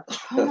daughter, yeah.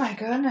 Oh my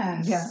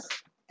goodness. Yeah.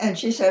 And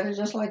she said it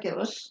just like it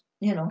was,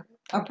 you know,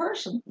 a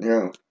person.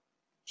 Yeah.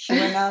 She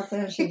went out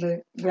there and she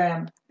said,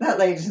 "Graham, that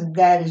lady's in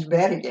Daddy's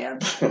bed again."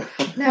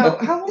 Now,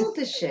 how old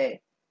is she?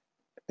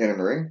 Anna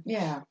Marie,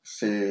 Yeah.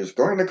 she's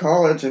going to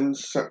college in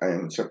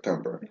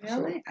September.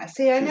 So, Really?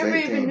 See, I she's never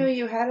 18. even knew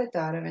you had a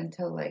daughter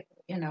until like,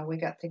 you know, we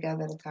got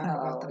together to talk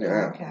about the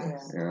yeah.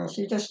 podcast. yeah.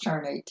 She just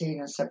turned 18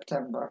 in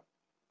September.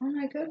 Oh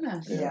my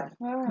goodness. Yeah.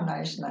 Wow.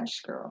 Nice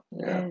girl.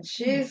 Yeah. And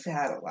she's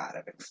had a lot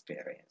of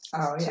experiences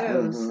Oh, yeah. too.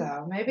 Mhm.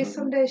 So maybe Mhm.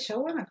 someday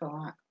she'll want to go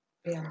on.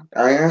 Yeah.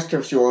 I asked her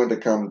if she wanted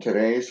to come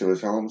today. She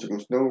was home. She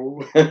goes,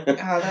 no. Oh,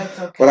 that's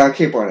okay. But I'll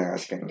keep on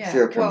asking. Yeah,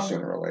 She'll come well,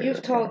 sooner or later.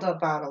 You've told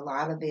about a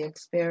lot of the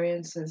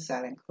experiences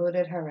that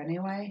included her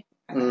anyway.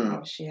 I don't know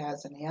if she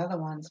has any other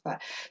ones, but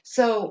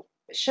so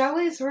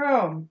Shelley's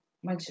room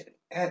when she,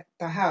 at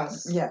the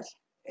house Yes.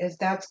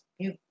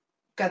 you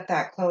got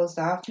that closed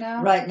off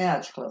now? Right now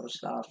it's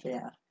closed off,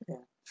 yeah.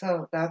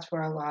 So that's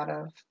where a lot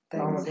of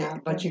things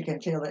happen. But you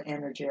can feel the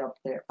energy up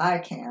there. I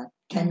can.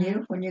 Can Mhm.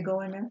 you when you go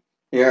in there?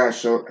 Yeah,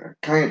 so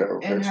kind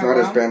of. In It's her not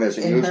as room? bad as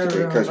it In used her to be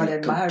room, because but we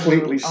in my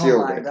completely room,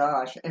 sealed oh my it.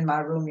 gosh. In my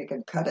room you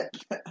can cut it.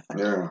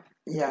 Yeah.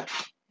 Yeah,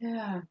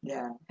 Yeah.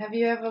 yeah. Have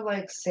you ever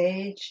like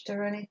saged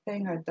or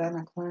anything or done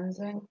a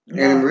cleansing?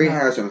 And Marie no.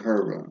 has in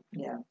her room.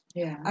 Yeah.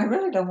 Yeah. I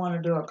really don't want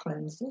to do a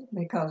cleansing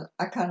because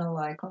I kind of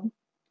like them.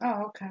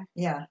 Oh, okay.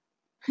 Yeah.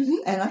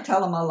 And I tell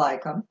them I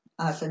like them.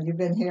 I said, "You've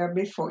been here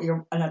before."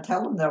 And I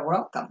tell them they're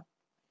welcome.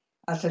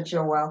 I said,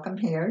 "You're welcome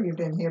here. You've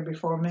been here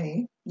before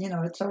me. You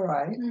know, it's all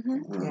right."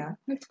 Mm-hmm. Mm. Yeah,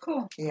 It's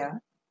cool. yeah.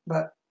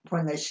 But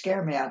when they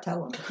scare me, I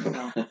tell them, you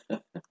know.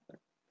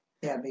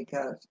 Yeah,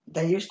 because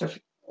they used to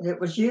It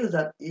was you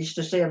that used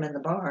to see him in the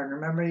barn.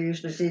 Remember, you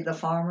used to see the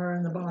farmer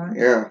in the barn?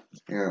 Yeah,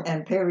 yeah.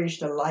 And Perry used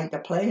to like to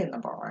play in the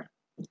barn.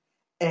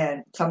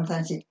 And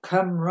sometimes he'd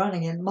come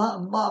running and,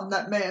 Mom,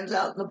 that man's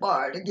out in the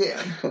barn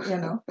again, you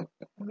know?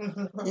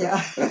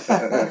 Yeah.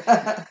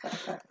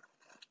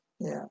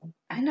 Yeah.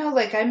 I know,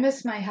 like, I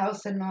miss my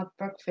house in North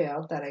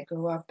Brookfield that I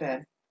grew up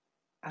in.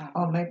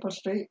 On Maple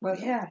Street, was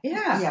it?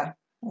 Yeah.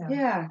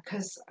 Yeah,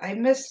 because I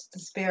miss the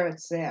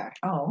spirits there.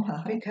 Oh,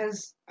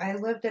 Because I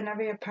lived in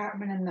every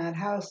apartment in that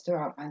house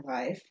throughout my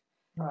life.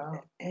 wow.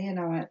 And, you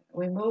know,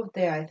 we moved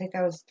there, I think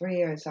I was 3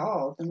 years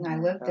old, and I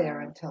lived there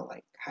Wow. until,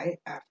 like,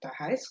 after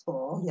high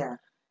school. Yeah.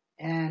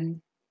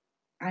 And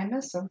I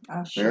miss them.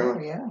 I'm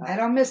sure, yeah. I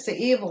don't miss the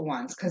evil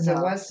ones, because there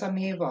No. was some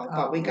evil,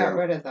 but we Oh. got Yeah.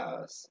 rid of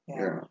those.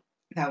 Yeah.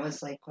 That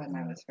was, like, when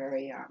I was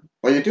very young.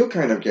 Well, you do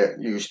kind of get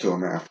used to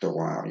them after a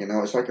while. You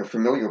know, it's like a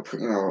familiar,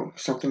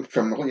 something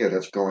familiar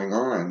that's going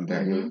on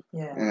that you,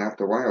 Yeah. and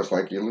after a while, it's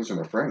like you're losing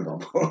a friend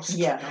almost.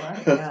 Yeah,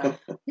 right, yeah.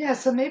 Yeah,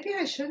 so maybe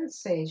I shouldn't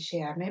say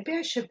share. Maybe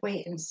I should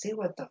wait and see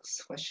what those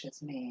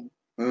swishes mean.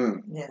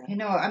 Mm, Yeah. You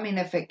know, I mean,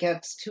 if it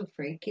gets too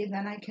freaky,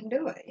 then I can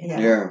do it. You know?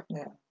 Yeah.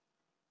 yeah.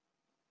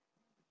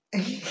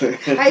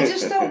 I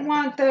just don't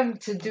want them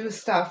to do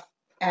stuff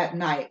at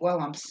night while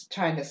I'm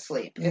trying to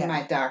sleep in Yeah.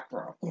 my dark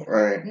room.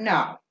 Right.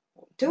 No.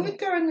 Do it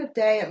during the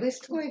day, at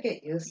least till I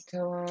get used to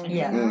them.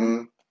 Yeah. You know?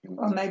 Mm-hmm.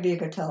 Well, maybe you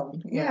could tell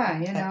them. Yeah,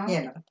 you know.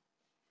 Yeah.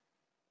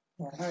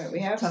 All right, we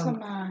have Tell 'em.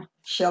 some.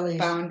 Shelley, what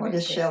Boundaries,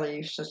 does yeah. Shelley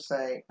used to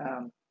say?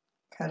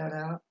 Cut it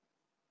out.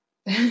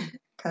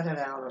 Cut it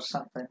out or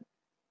something.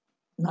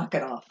 Knock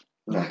it off.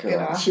 Knock it it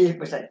off. off. She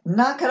would say,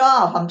 knock it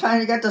off. I'm trying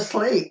to get to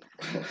sleep.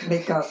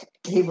 Because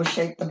he would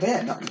shake the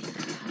bed.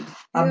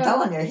 I'm Yeah.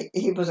 telling you,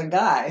 he was a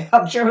guy.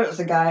 I'm sure it was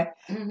a guy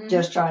Mhm.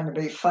 just trying to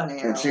be funny.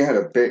 You know? And she had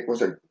a big,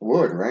 was it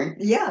wood, right?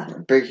 Yeah. A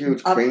big,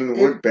 huge, clean it-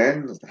 wood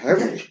bed,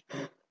 heavy.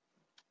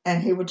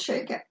 And he would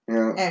shake it.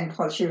 Yeah. And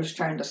while she was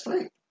trying to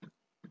sleep.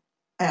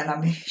 And I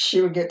mean,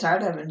 she would get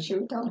tired of it and she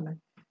would tell me,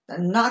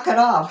 knock it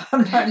off.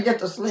 I'm trying to get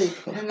to sleep.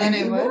 And then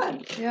he would?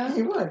 would. Yeah.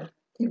 He would.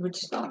 He would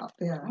stop.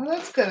 Yeah. Well,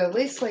 that's good. At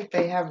least, like,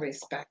 they have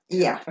respect.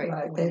 Yeah, for you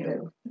right. when They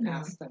you do.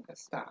 ask them to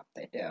stop.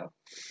 They do.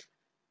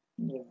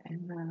 Yeah.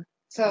 And,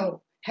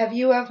 so, have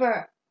you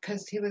ever?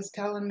 Because he was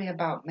telling me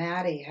about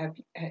Maddie.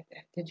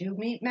 Did you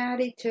meet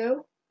Maddie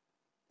too?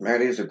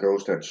 Maddie's a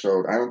ghost that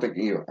showed. I don't think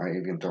I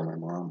even told my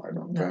mom. I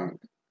don't No.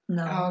 think.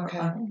 No. Oh, okay.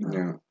 I don't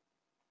know.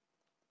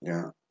 Yeah.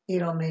 Yeah. You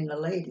don't mean the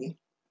lady.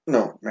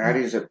 No,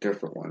 Maddie's a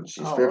different one.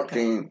 She's Oh,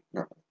 15.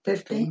 No,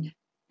 15?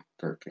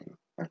 13.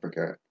 I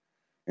forget.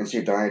 And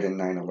she died in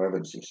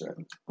 9/11, she said.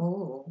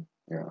 Oh.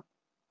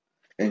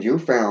 And you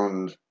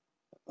found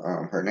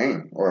her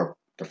name, or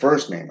the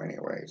first name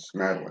anyways,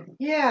 Madeline.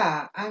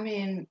 Yeah, I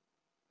mean,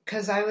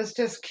 because I was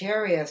just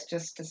curious,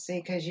 just to see,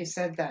 because you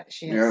said that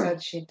she had Yeah.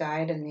 said she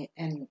died in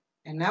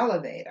an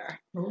elevator,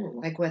 Oh.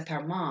 like with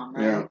her mom,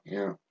 right? Yeah,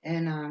 yeah.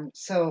 And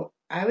so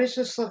I was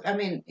just I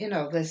mean, you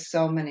know, there's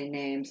so many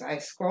names. I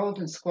scrolled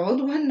and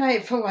scrolled one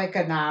night for like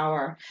an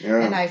hour,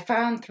 and Yeah. I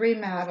found 3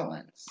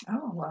 Madelines.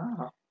 Oh,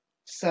 wow.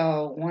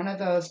 So one of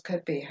those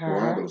could be her.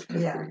 One of those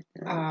could Yeah. be.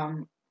 Yeah.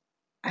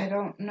 I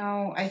don't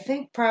know. I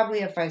think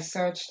probably if I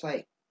searched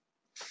like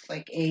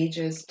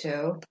ages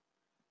too,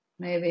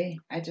 maybe.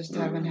 I just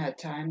haven't had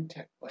time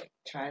to like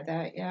try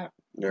that yet.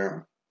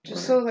 Yeah.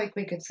 Just Right. so like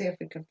we could see if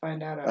we could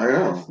find out I her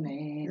know. last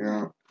name,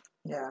 Yeah.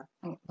 Yeah.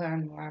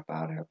 learn more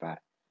about her. But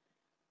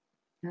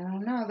I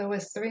don't know. There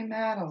was 3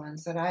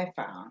 Madelines that I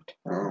found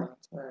Oh.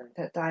 That's right.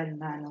 that died in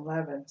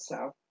 9/11.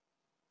 So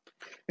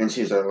And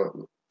she's a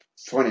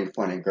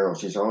funny girl.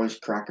 She's always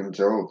cracking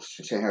jokes.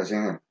 She has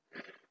Anne.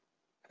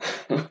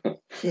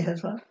 She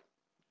has what?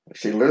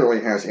 She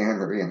literally has Anne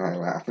Marie and I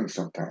laughing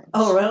sometimes.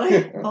 Oh,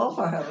 really? Oh,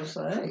 for heaven's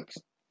sakes.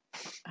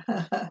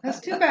 that's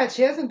too bad.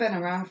 She hasn't been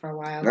around for a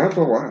while. Not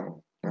for a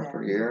while. Not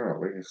for a Yeah. year at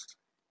least.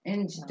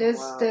 And Oh, there's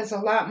wow. there's a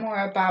lot more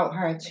about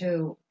her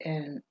too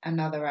in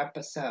another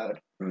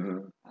episode. Hmm.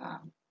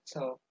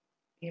 So,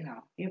 you know,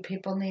 you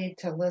people need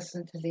to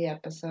listen to the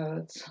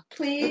episodes,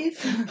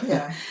 please.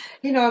 Yeah.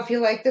 You know, if you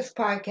like this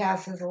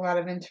podcast, there's a lot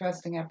of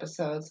interesting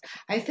episodes.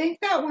 I think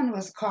that one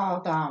was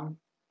called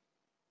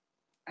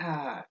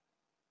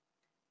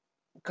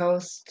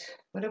Ghost.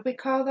 What did we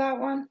call that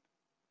one?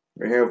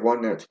 We have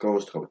one that's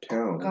Ghost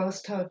Hotel.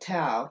 Ghost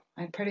Hotel.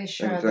 I'm pretty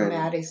sure And the then-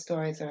 Maddie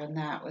stories are in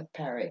that with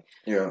Perry.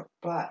 Yeah.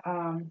 But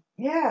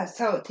yeah.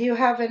 So, do you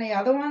have any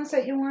other ones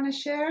that you want to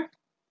share?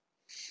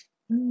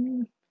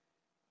 Mm,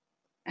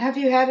 Have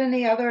you had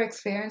any other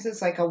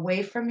experiences like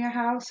away from your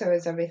house, or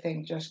is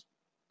everything just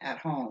at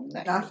home?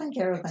 That I you think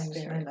everything's been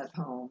experience? at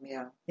home.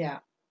 Yeah. Yeah.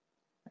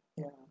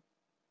 Yeah.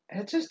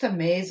 It just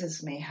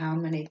amazes me how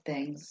many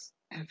things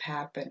have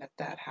happened at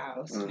that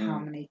house, Mhm. how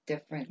many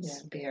different Yeah.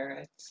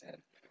 spirits. And,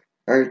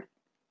 I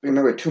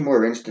remember 2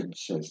 more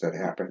instances that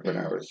happened when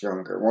I was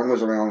younger. One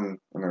was around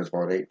when I was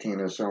about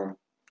 18 or so.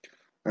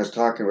 I was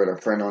talking with a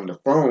friend on the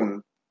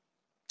phone,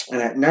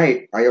 and at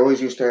night I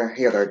always used to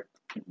hear the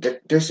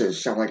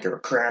dishes sound like they were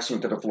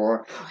crashing to the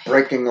floor,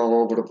 breaking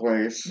all over the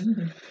place.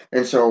 Mhm.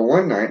 And so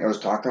one night I was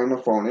talking on the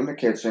phone in the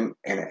kitchen,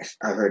 and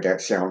I heard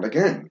that sound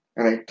again.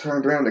 And I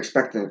turned around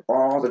expecting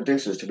all the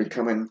dishes to be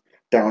coming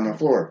down the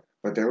floor,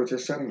 but they were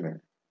just sitting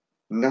there.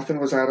 Nothing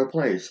was out of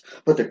place,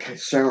 but the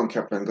sound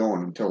kept on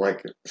going until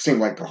like it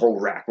seemed like the whole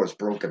rack was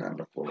broken on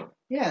the floor.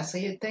 Yeah, so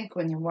you'd think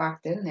when you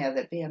walked in there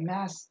there'd be a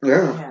mess.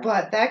 Yeah. Yeah.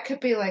 But that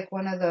could be like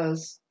one of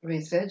those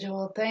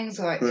residual things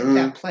like Mhm.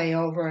 that play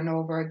over and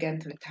over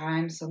again through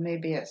time. So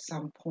maybe at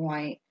some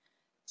point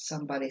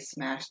somebody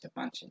smashed a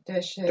bunch of That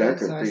dishes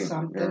could or be,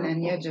 something yeah.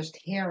 and you're just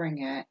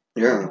hearing it.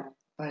 Yeah.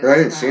 But But I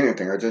it's didn't see not.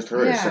 anything. I just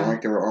heard it sound Yeah.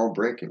 like they were all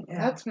breaking. Yeah.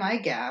 That's my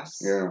guess.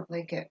 Yeah.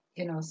 Like it,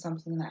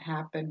 something that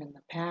happened in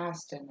the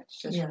past and it's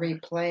just Yeah.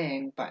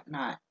 replaying, but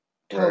not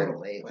Right.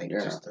 totally. Like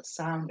Yeah. just the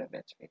sound of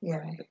it's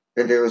Yeah. replaying.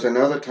 And there was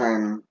another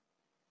time,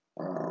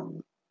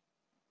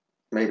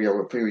 maybe a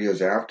few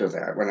years after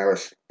that, when I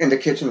was in the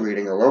kitchen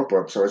reading a love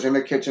book. So I was in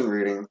the kitchen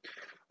reading.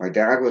 My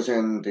dad was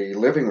in the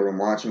living room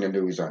watching the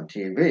news on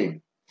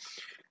TV.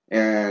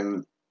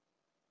 And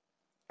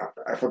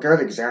I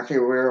forgot exactly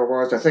where I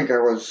was. I think I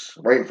was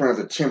right in front of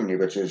the chimney,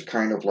 which is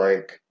kind of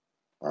like,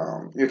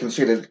 you can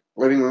see the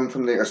living room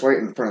from there. It's right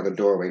in front of the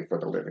doorway for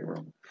the living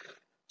room.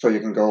 So you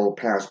can go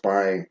pass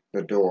by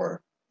the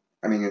door.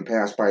 And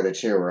pass by the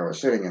chair where I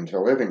was sitting into the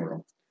living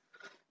room.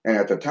 And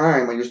at the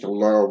time, I used to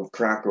love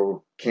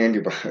Crackle candy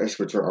bars,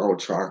 which are all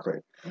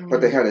chocolate.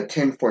 But they had a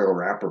tinfoil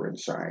wrapper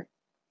inside.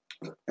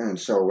 And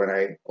so when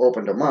I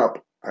opened them up,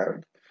 I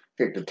would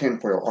take the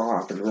tinfoil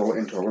off and roll it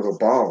into a little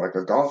ball, like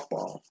a golf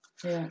ball.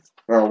 Yeah.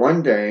 Well,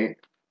 one day,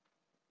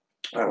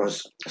 I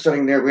was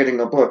sitting there reading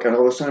a book, and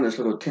all of a sudden, this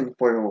little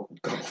tinfoil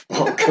golf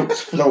ball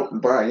comes floating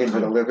by into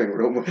the living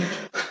room.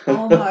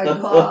 Oh my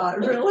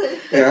God! Really?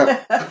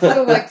 Yeah.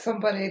 So like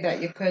somebody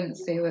that you couldn't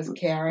see was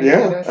carrying it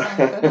or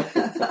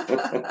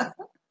something.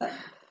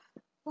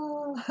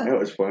 Oh, That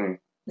was funny.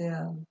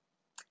 yeah.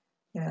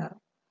 Yeah.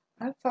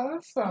 That's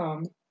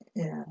awesome.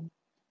 Yeah.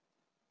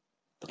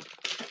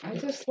 I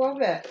just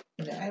love it.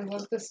 Yeah. I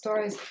love the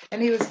stories.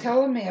 And he was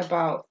telling me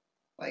about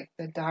like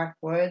the dark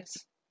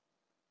woods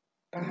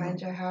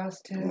behind your house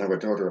I too. never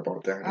told her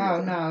about that. Oh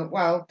either. no.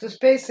 Well, just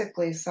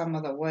basically some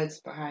of the woods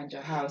behind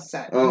your house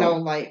that Oh. no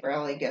light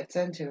really gets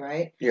into,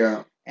 right?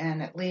 Yeah,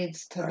 And it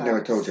leads to I the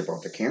never told you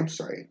about the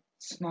campsite.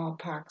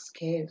 Smallpox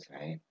caves,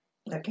 right?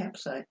 The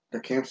campsite. The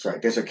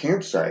campsite. There's a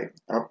campsite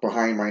up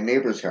behind my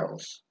neighbor's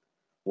house.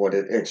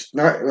 It's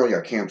not really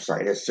a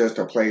campsite. It's just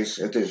a place.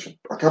 There's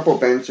a couple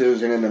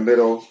benches, and in the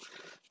middle,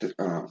 the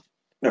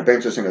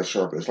benches in a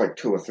circle. There's like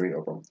 2 or 3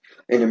 of them.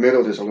 In the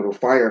middle, there's a little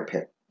fire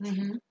pit.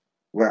 Mm-hmm.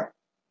 Well,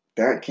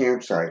 that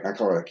campsite, I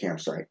call it a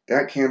campsite.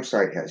 That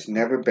campsite has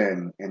never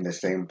been in the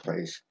same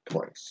place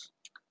twice.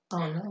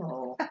 Oh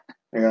no.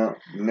 Yeah,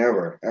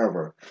 never,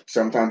 ever.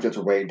 Sometimes it's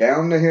way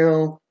down the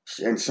hill,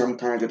 and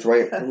sometimes it's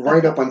right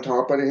up on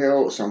top of the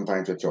hill.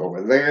 Sometimes it's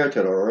over there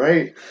to the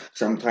right.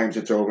 Sometimes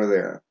it's over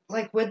there.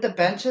 Like with the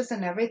benches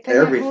and everything. It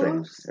Everything,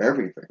 moves?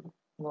 everything.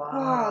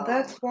 Wow,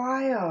 that's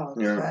wild.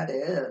 Yeah, That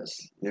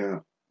is. yeah.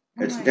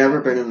 Oh It's my never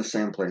goodness. been in the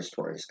same place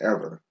twice,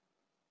 ever.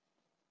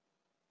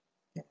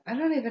 I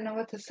don't even know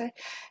what to say.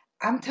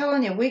 I'm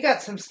telling you, we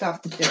got some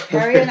stuff to do.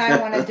 Perry and I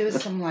want to do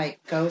some like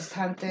ghost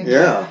hunting.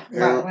 Yeah, But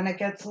yeah, when it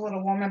gets a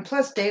little warmer,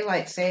 plus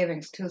daylight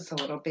savings too, so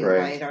it'll be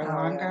Right. lighter Oh,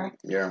 longer.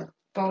 yeah.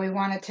 But we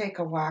want to take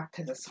a walk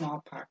to the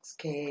smallpox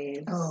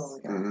caves. Oh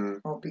yeah. Hmm.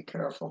 Oh, be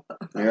careful.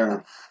 Yeah.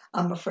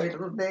 I'm afraid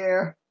of a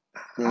bear.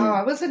 Oh,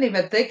 Mm. I wasn't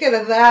even thinking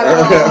of that.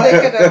 I was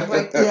thinking of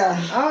like,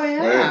 Yeah. oh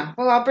yeah. Right.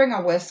 Well, I'll bring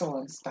a whistle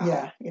and stuff.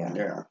 Yeah. Yeah.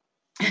 Yeah.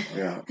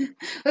 Yeah.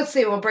 Let's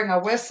see. We'll bring a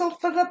whistle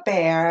for the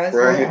bears.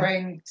 Right. We'll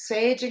bring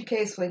sage in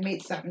case we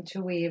meet something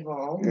too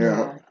evil.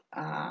 Yeah.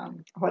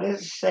 What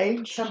is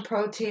sage? Some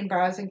protein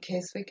bars in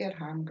case we get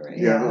hungry.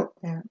 Yeah.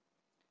 Yeah.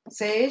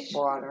 Sage.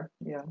 Water.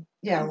 Yeah.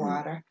 Yeah, Mhm.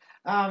 water.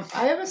 I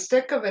have a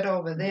stick of it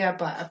over there,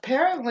 but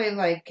apparently,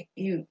 like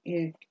you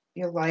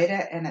light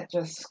it and it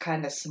just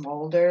kind of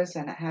smolders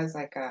and it has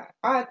like a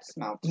odd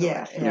smell to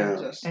Yeah, it. yeah.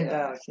 Just, It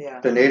does. Yeah.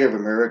 The Native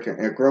American,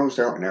 it grows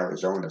out in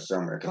Arizona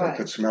somewhere because I Right.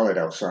 could smell it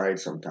outside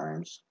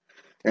sometimes.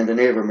 And the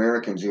Native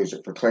Americans use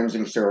it for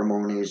cleansing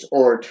ceremonies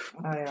or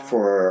Oh yeah.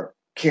 for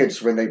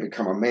kids when they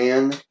become a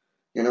man.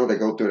 You know, they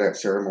go through that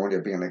ceremony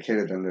of being a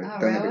kid and Oh,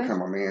 then they really?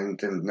 become a man.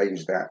 Then they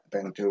use that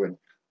then too. And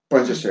a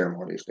bunch of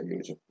ceremonies they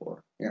use it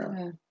for. Yeah.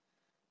 Yeah.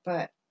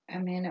 But I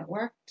mean, it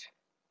worked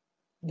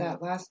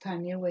that last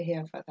time you were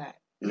here for that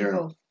Yeah.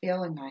 evil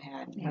feeling I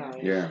had in here. Oh,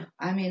 Yeah.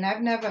 I mean,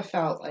 I've never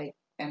felt like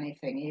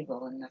anything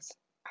evil in this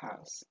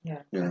house.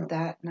 Yeah. Yeah. But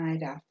that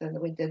night after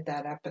we did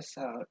that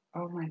episode,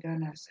 oh my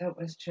goodness, it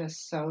was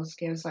just so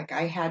scary. It was like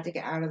I had to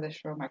get out of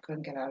this room. I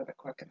couldn't get out of it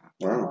quick enough.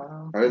 Wow.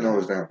 Wow. I didn't know it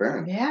was that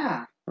bad.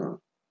 Yeah. Huh.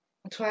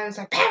 That's why I was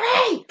like,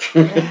 Perry!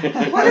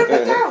 What did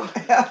we do?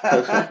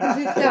 Because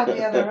he's down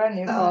the other end.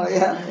 He's Oh, in the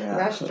yeah,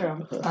 yeah.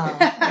 restroom. Oh,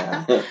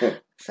 yeah.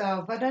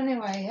 So, but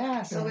anyway,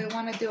 yeah. So Yeah. we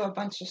want to do a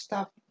bunch of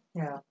stuff.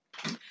 Yeah.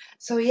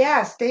 So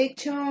yeah, stay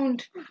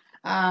tuned.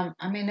 I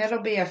mean,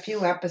 it'll be a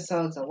few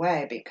episodes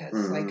away because,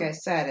 like Mhm. I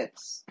said,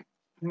 it's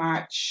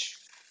March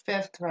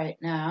 25th right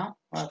now.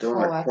 Or Still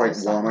full not quite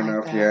something warm like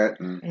enough that. yet.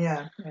 And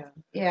Yeah.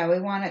 Yeah, we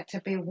want it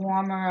to be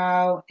warmer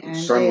out and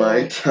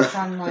sunlight.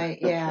 sunlight,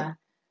 yeah.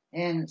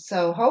 And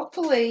so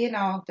hopefully,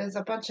 there's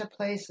a bunch of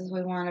places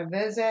we want to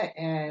visit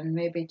and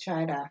maybe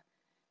try to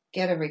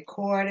get a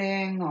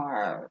recording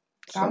or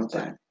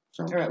something.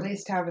 Or at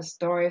least have a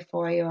story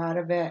for you out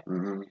of it.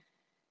 Mm-hmm.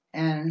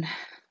 And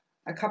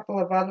a couple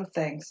of other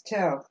things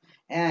too.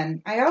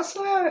 And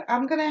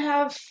I'm going to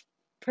have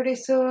pretty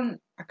soon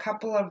a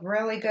couple of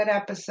really good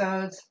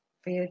episodes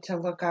for you to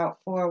look out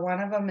for.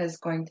 One of them is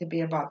going to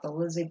be about the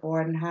Lizzie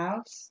Borden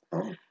house.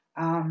 Oh.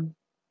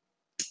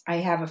 I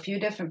have a few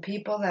different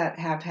people that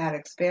have had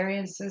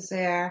experiences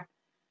there,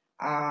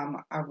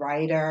 a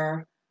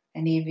writer,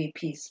 an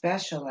EVP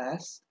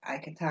specialist. I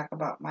can talk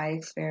about my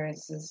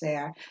experiences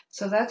there.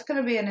 So that's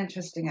going to be an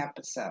interesting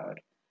episode.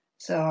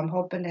 So I'm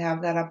hoping to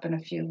have that up in a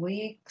few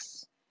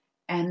weeks.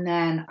 And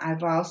then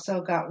I've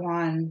also got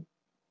one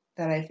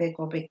that I think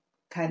will be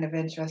kind of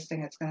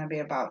interesting. It's going to be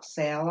about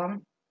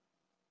Salem,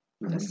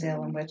 the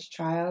Salem witch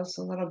trials,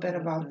 a little bit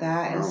about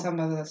that, and some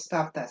of the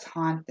stuff that's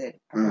haunted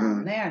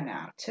around there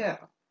now, too.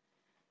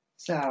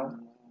 So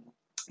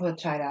we'll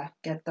try to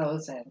get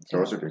those in, too.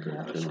 Those would be good.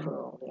 That was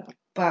cool, yeah.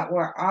 But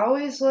we're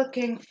always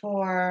looking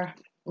for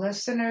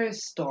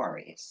listeners'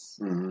 stories.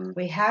 Mm-hmm.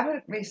 We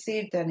haven't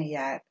received any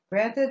yet.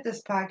 Granted,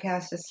 this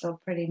podcast is still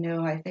pretty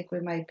new. I think we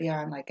might be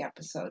on like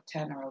episode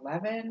 10 or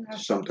 11 or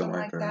something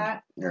like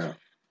that. Yeah.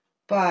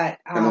 But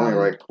I'm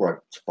only 5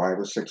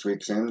 or 6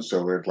 weeks in,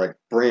 so we're like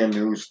brand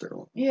new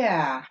still.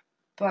 Yeah.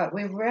 But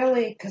we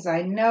really, because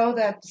I know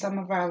that some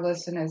of our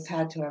listeners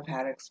had to have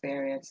had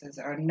experiences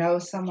or know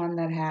someone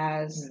that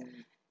has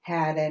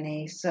had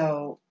any.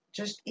 So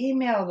just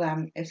email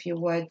them, if you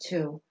would,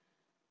 to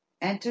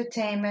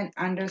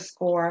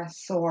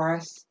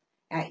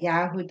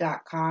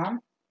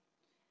entertainment_source@yahoo.com,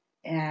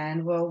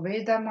 and we'll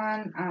read them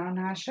on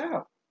our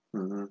show.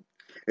 Mm-hmm.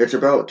 It's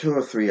about 2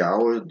 or 3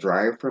 hours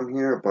drive from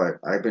here, but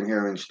I've been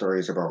hearing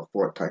stories about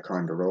Fort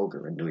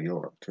Ticonderoga in New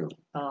York too.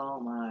 Oh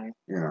my!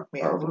 Yeah,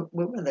 we were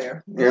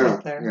there.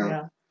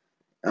 Yeah.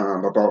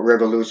 About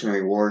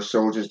Revolutionary War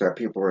soldiers that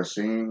people are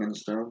seeing and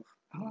stuff.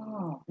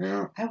 Oh,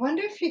 yeah. I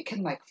wonder if you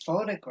can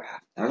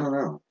photograph them. I don't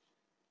know.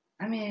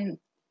 I mean,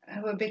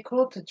 it would be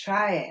cool to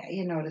try it,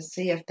 to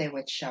see if they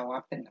would show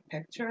up in the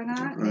picture or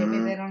not. Mm-hmm. Maybe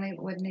they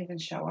wouldn't even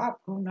show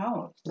up. Who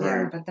knows?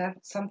 Right. But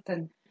that's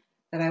something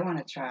that I want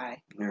to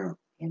try. Yeah.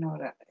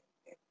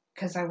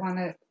 Because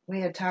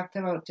we had talked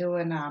about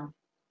doing,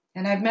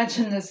 and I've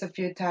mentioned this a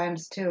few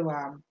times too,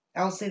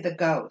 Elsie the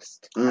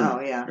Ghost.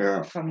 Oh,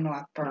 yeah. From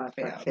North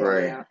Brookfield.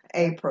 Right. Yeah.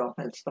 April,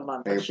 it's the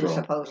month that she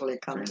supposedly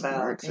comes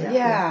out.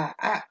 Yeah.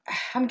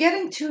 I'm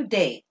getting 2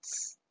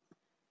 dates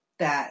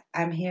that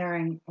I'm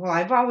hearing. Well,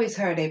 I've always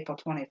heard April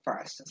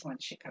 21st is when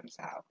she comes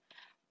out.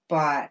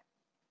 But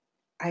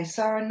I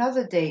saw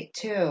another date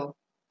too.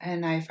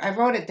 And I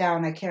wrote it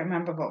down. I can't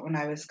remember, but when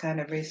I was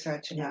kind of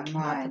researching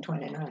online. The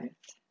 29th.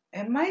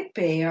 It might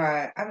be,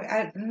 or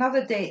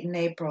another date in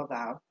April,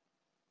 though.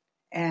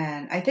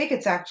 And I think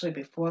it's actually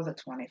before the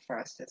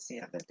 21st is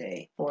the other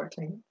date.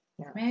 14th?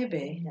 Yeah.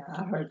 Maybe. Yeah,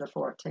 I heard the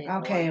 14th.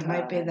 Okay, it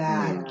might be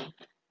that. Yeah.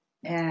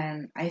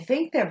 And I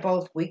think they're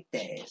both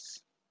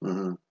weekdays.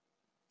 Mm-hmm.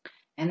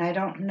 And I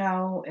don't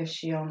know if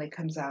she only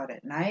comes out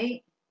at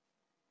night.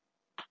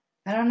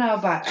 I don't know,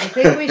 but I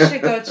think we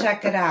should go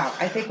check it out.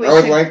 I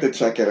would like to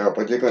check it out,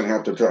 but you're going to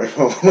have to drive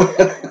home.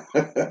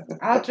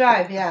 I'll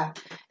drive, yeah.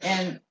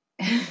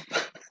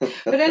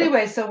 But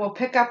anyway, so we'll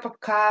pick up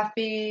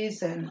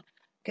coffees and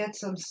get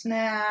some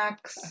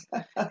snacks,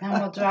 and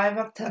we'll drive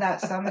up to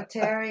that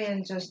cemetery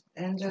and just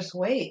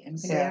wait and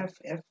see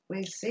if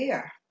we see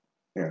her.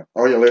 Yeah,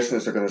 all your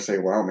listeners are going to say,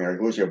 "Wow, Mary,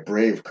 who's your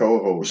brave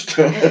co-host?"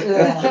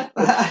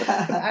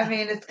 I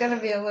mean, it's going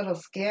to be a little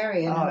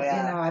scary, and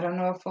I don't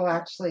know if we'll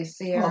actually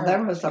see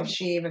her, if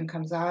she even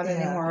comes out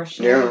anymore, or if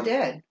she ever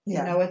did.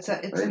 Yeah. It's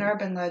an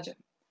urban legend.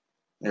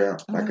 Yeah,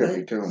 that could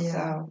be too. Yeah.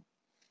 So,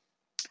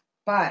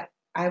 but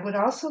I would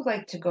also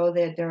like to go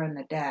there during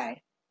the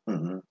day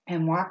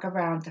and walk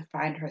around to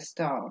find her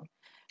stone,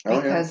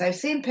 because I've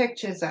seen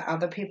pictures that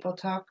other people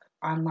took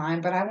online,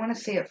 but I want to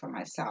see it for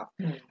myself.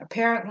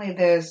 Apparently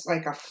there's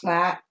a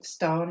flat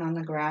stone on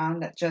the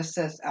ground that just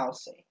says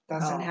Elsie.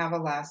 Doesn't have a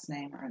last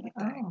name or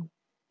anything.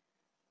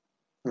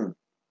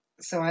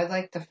 So I'd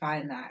like to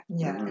find that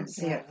and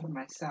see it for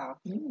myself.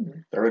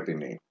 That would be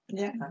neat.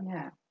 Yeah.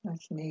 Yeah.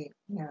 That's neat.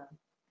 Yeah.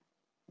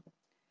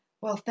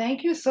 Well,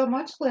 thank you so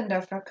much,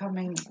 Linda, for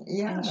coming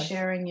and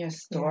sharing your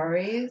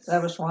stories.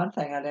 That was one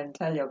thing I didn't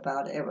tell you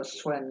about. It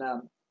was when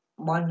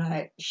one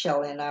night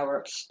Shelley and I were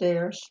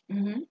upstairs.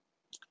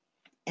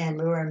 And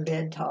we were in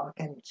bed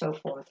talking and so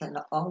forth. And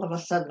all of a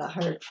sudden, I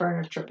heard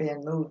furniture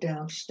being moved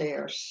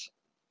downstairs.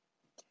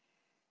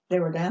 They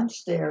were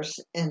downstairs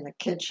in the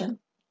kitchen,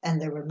 and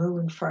they were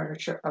moving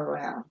furniture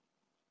around.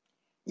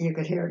 You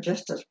could hear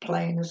just as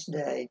plain as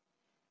day.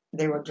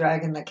 They were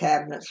dragging the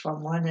cabinets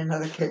from one end of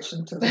the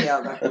kitchen to the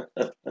other,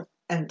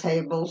 and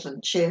tables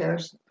and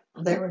chairs.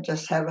 They were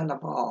just having a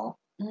ball.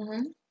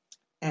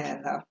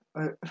 And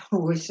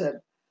we said,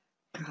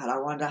 God, I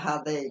wonder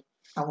how they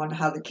I wonder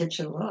how the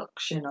kitchen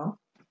looks,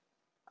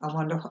 I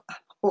wonder.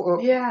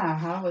 Yeah,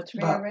 how it's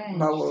But rearranged.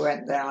 we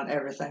went down,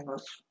 everything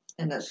was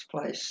in its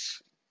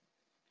place.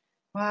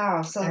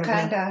 Wow, so Everything.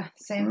 kind of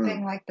same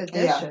thing like the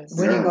Yeah, dishes.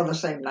 we didn't Yeah. go the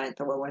same night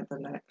that we went the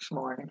next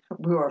morning.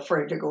 We were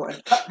afraid to go in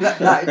that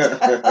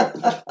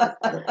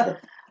night.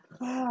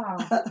 Wow.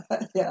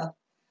 Yeah,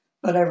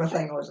 but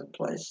everything was in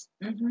place.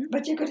 Hmm.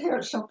 But you could hear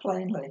it so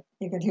plainly.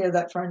 You could hear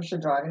that furniture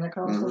driving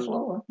across the Mhm.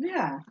 floor.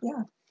 Yeah.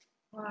 Yeah.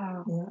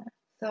 Wow. Yeah,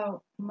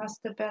 So must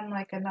have been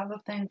like another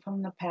thing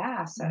from the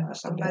past that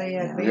Must have somebody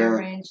been, had yeah. Yeah.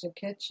 rearranged the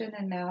kitchen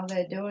and now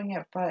they're doing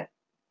it, but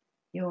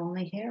you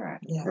only hear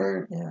it. yeah,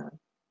 Right. yeah.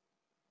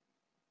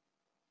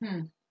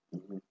 Mhm.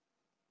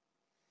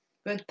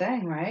 Good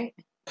thing, right?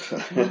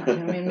 Yeah, I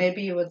mean,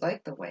 maybe you would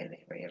like the way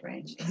they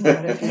rearranged it,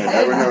 but if you You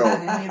never didn't, know.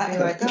 then you'd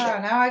be like, oh,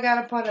 now I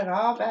got to put it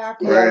all back.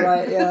 Yeah, Right.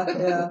 right, yeah.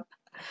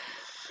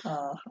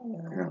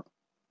 Yeah.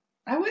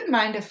 I wouldn't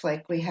mind if,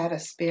 like, we had a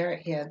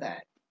spirit here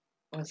that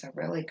was a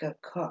really good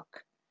cook.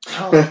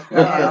 Oh,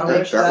 Yeah, I like,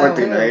 wish that would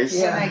be too. nice.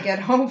 When I Yeah, get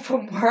home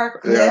from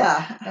work,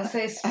 yeah. I'll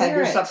say, Have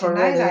your Spirit, supper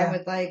tonight ready. I Yeah.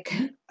 would like,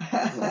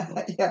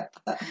 Yeah.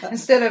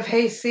 instead of,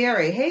 hey,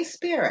 Siri, hey,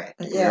 Spirit,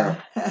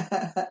 Yeah.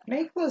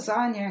 make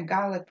lasagna and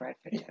garlic bread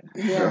for dinner.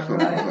 Yeah,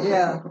 right.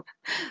 Yeah.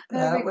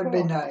 That'd That be would cool.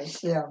 be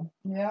nice. Yeah.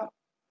 Yep.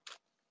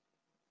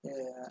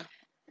 Yeah.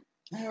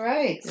 All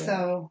right. Yeah.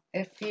 So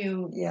if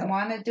you Yeah.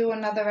 want to do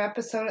another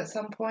episode at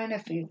some point,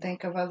 if you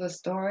think of other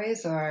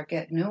stories or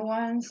get new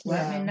ones,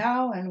 let me Yeah.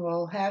 know and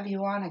we'll have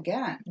you on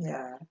again.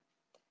 Yeah.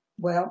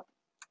 Well,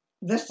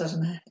 this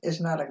is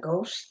not a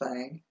ghost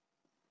thing.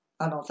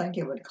 I don't think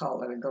you would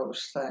call it a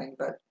ghost thing,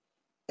 but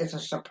it's a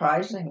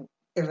surprising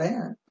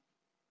event.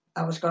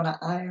 I was going to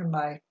iron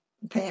my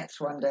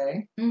pants one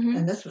day, Mm-hmm.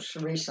 and this was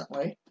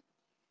recently,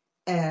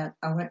 and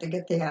I went to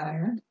get the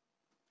iron,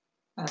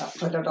 and I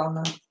put it on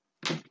the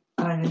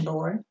ironing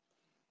board,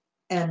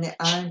 and the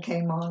iron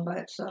came on by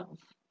itself.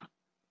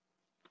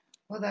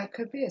 Well, that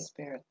could be a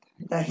spirit.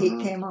 The heat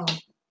Mhm. came on.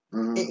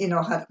 Mhm. You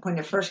know how when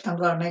it first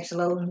comes on, it makes a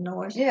little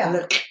noise. Yeah. A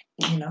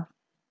little,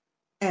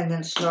 and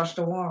then it starts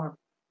to warm.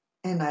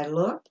 And I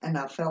looked and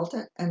I felt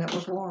it, and it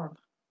was warm.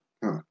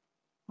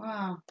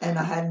 Wow. And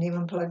I hadn't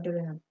even plugged it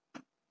in.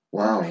 Oh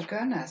Wow. my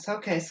goodness.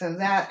 Okay, so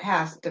that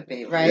has to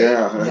be, right?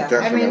 Yeah, Yeah.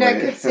 definitely. I mean, I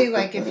could see,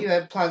 like, if you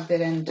had plugged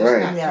it in, just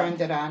Right. not Yeah.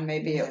 turned it on,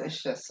 maybe it Yeah.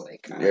 was just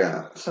like a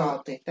Yeah. So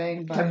faulty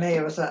thing, to but me,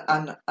 it was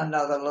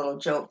another little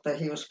joke that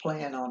he was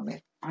playing on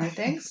me. I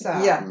think so.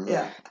 Yeah, Mhm.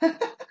 yeah,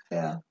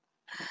 yeah,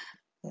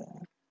 yeah.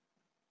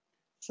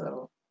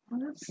 So Well,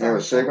 that's Yeah,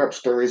 well, save something. up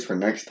stories for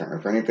next time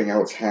if anything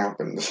else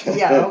happens.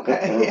 yeah,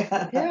 okay,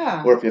 yeah,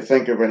 Yeah. Or if you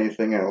think of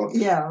anything else.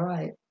 yeah,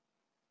 right.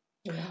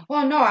 Yeah,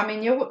 Well, no, I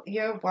mean,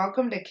 you're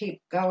welcome to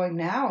keep going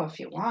now if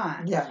you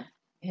want. yeah.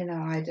 You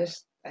know, I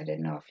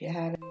didn't know if you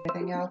had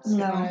anything else you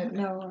wanted.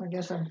 No. I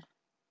guess I'm.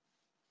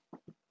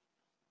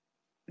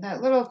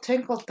 That little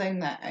tinkle thing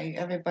that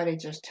everybody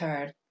just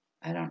heard.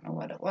 I don't know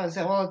what it was.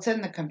 Well, it's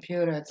in the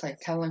computer. It's like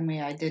telling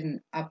me I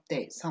didn't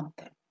update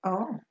something.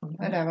 Oh.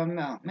 Whatever.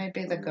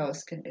 Maybe the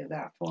ghost can do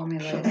that for me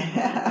later.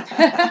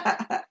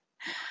 Right.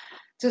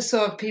 Just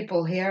so if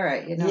people hear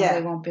it, you know, Yeah.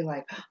 they won't be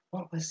like,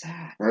 "What was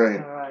that?" Right.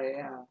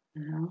 Yeah.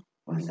 You know,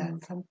 was Mm-hmm.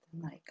 that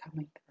something like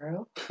coming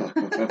through?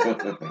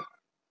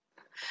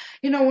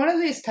 You know, one of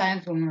these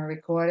times when we're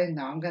recording,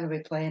 though, I'm going to be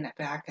playing it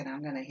back and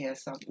I'm going to hear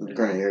something. You're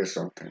gonna hear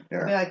something.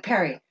 I'll be Yeah. like,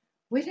 Perry,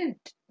 we didn't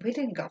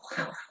go.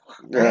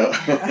 Yeah.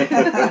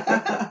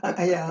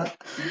 Yeah.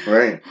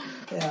 Right.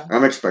 Yeah.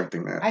 I'm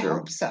expecting that I too.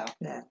 hope so.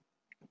 Yeah.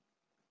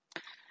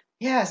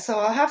 Yeah, so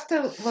I'll have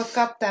to look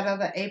up that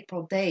other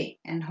April date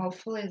and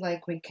hopefully,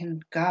 like, we can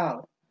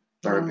go.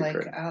 That would be like,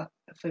 great.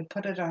 if we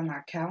put it on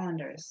our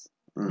calendars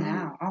Mhm.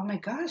 now. Oh my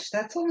gosh,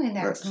 that's only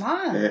next That's-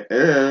 month. It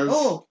is.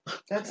 Oh,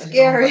 that's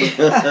scary.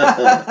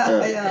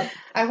 Yeah.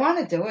 I want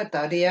to do it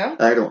though, do you?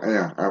 I don't.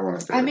 Yeah, I want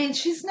to do I it. mean,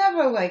 she's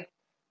never, like,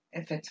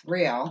 if it's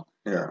real,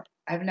 Yeah.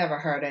 I've never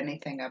heard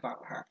anything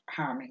about her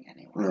harming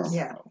anyone. No. So,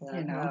 Yeah.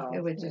 you know, No,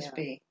 it would just yeah.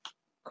 be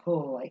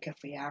cool, like, if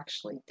we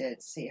actually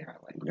did see her,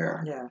 like,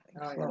 Yeah. Yeah.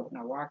 Oh, yeah. floating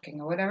or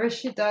walking or whatever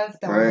she does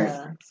down Right.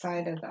 the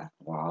side of the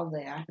wall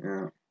there.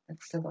 Yeah.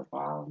 Next to the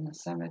wall in the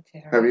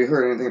cemetery. Have you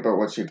heard anything about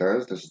what she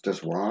does? Does she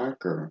just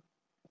walk, or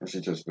is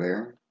she just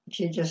there?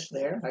 She's just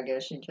there. I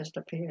guess she just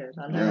appears.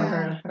 I never Yeah.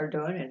 heard her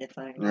doing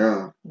anything.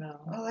 Yeah. No.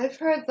 Well, I've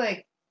heard,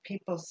 like,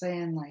 people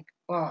saying, like,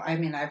 well, I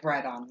mean, I've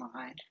read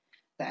online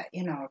that,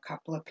 you know, a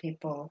couple of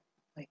people,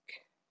 like,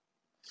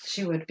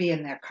 she would be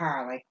in their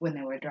car, like, when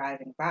they were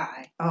driving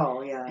by,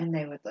 Oh, yeah. and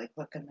they would, like,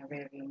 look in the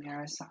rearview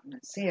mirror or something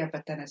and see her,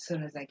 but then as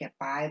soon as they get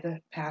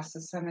past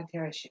the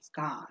cemetery, she's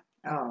gone.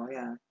 Oh,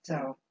 yeah.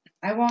 So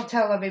I won't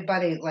tell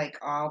everybody, like,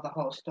 all the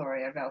whole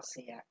story of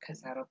Elsie yet,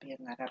 because that'll be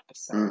in that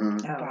episode.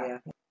 Mm-hmm. Oh, But yeah.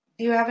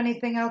 do you have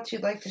anything else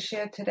you'd like to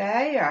share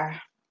today, or?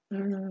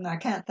 I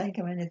can't think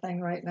of anything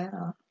right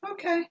now.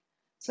 Okay.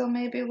 So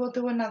maybe we'll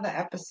do another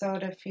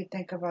episode if you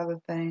think of other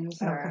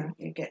things or Okay.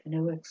 you get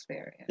new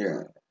experience.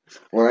 Yeah.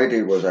 What I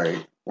did was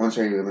once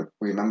I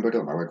remembered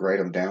them, I would write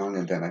them down,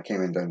 and then I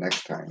came in the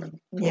next time and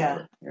told Yeah.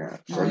 her. Yeah.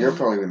 So you'll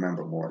probably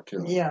remember more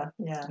too. Yeah.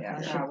 Yeah,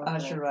 I probably.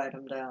 should write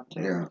them down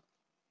too. Yeah.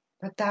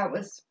 But that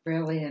was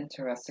really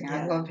interesting.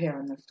 I Yeah. love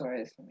hearing the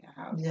stories from your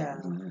house. Yeah.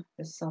 Mhm.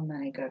 There's so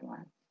many good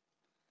ones.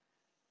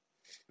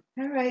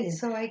 All right, Yeah.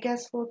 so I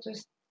guess we'll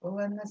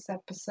end this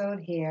episode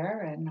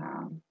here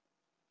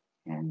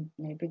and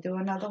maybe do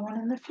another one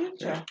in the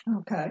future.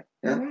 Okay.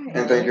 Yeah. All right. And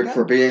thank There you you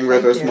for go. being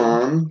with Thank us, you.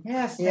 Mom.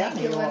 Yes, Yeah,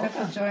 thank you, you're Linda, for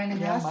welcome. joining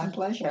Yeah, us. my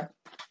pleasure.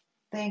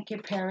 Thank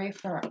you, Perry,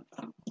 for I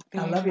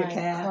being love you, my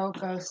Kat.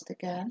 co-ghost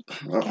again.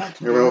 Oh,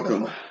 Cat's you're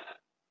welcome. beautiful.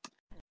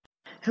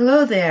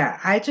 Hello there.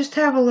 I just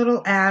have a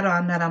little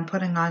add-on that I'm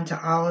putting onto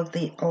all of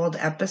the old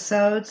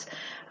episodes.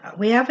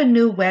 We have a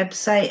new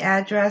website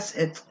address.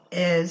 It's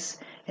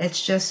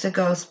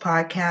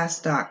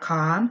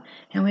justagghostpodcast.com.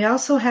 And we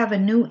also have a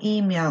new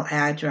email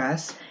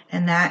address,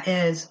 and that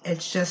is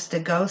it's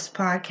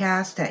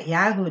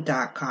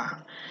justagghostpodcast@yahoo.com.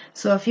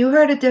 So if you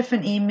heard a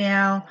different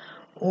email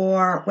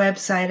or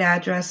website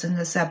address in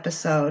this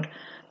episode,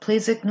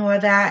 please ignore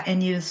that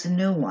and use the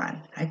new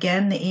one.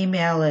 Again, the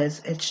email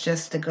is it's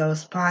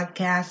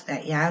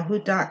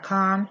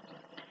justagghostpodcast@yahoo.com,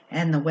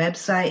 and the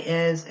website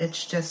is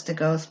it's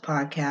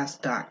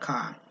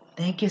justagghostpodcast.com.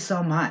 Thank you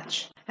so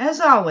much.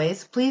 As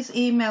always, please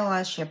email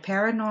us your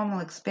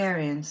paranormal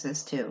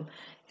experiences to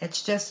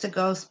it's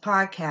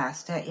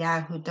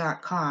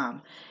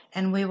justagghostpodcast@yahoo.com,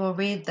 and we will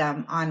read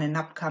them on an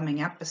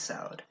upcoming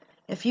episode.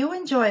 If you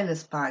enjoy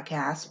this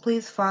podcast,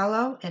 please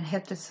follow and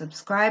hit the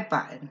subscribe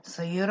button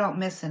so you don't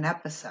miss an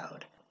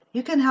episode.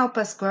 You can help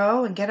us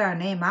grow and get our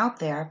name out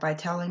there by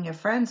telling your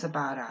friends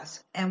about us,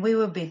 and we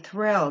would be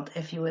thrilled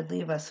if you would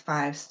leave us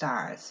 5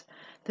 stars.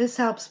 This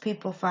helps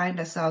people find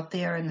us out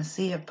there in the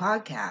sea of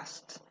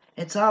podcasts.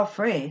 It's all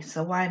free,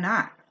 so why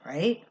not,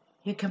 right?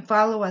 You can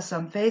follow us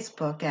on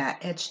Facebook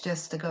at It's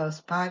Just a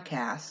Ghost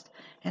Podcast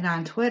and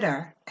on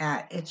Twitter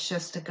at It's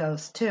Just a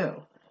Ghost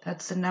 2.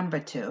 That's the number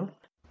 2.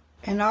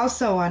 And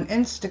also on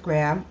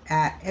Instagram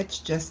at It's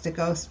Just a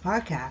Ghost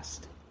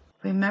Podcast.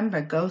 Remember,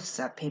 ghosts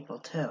are people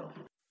too.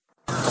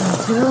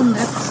 Until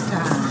next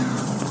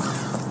time.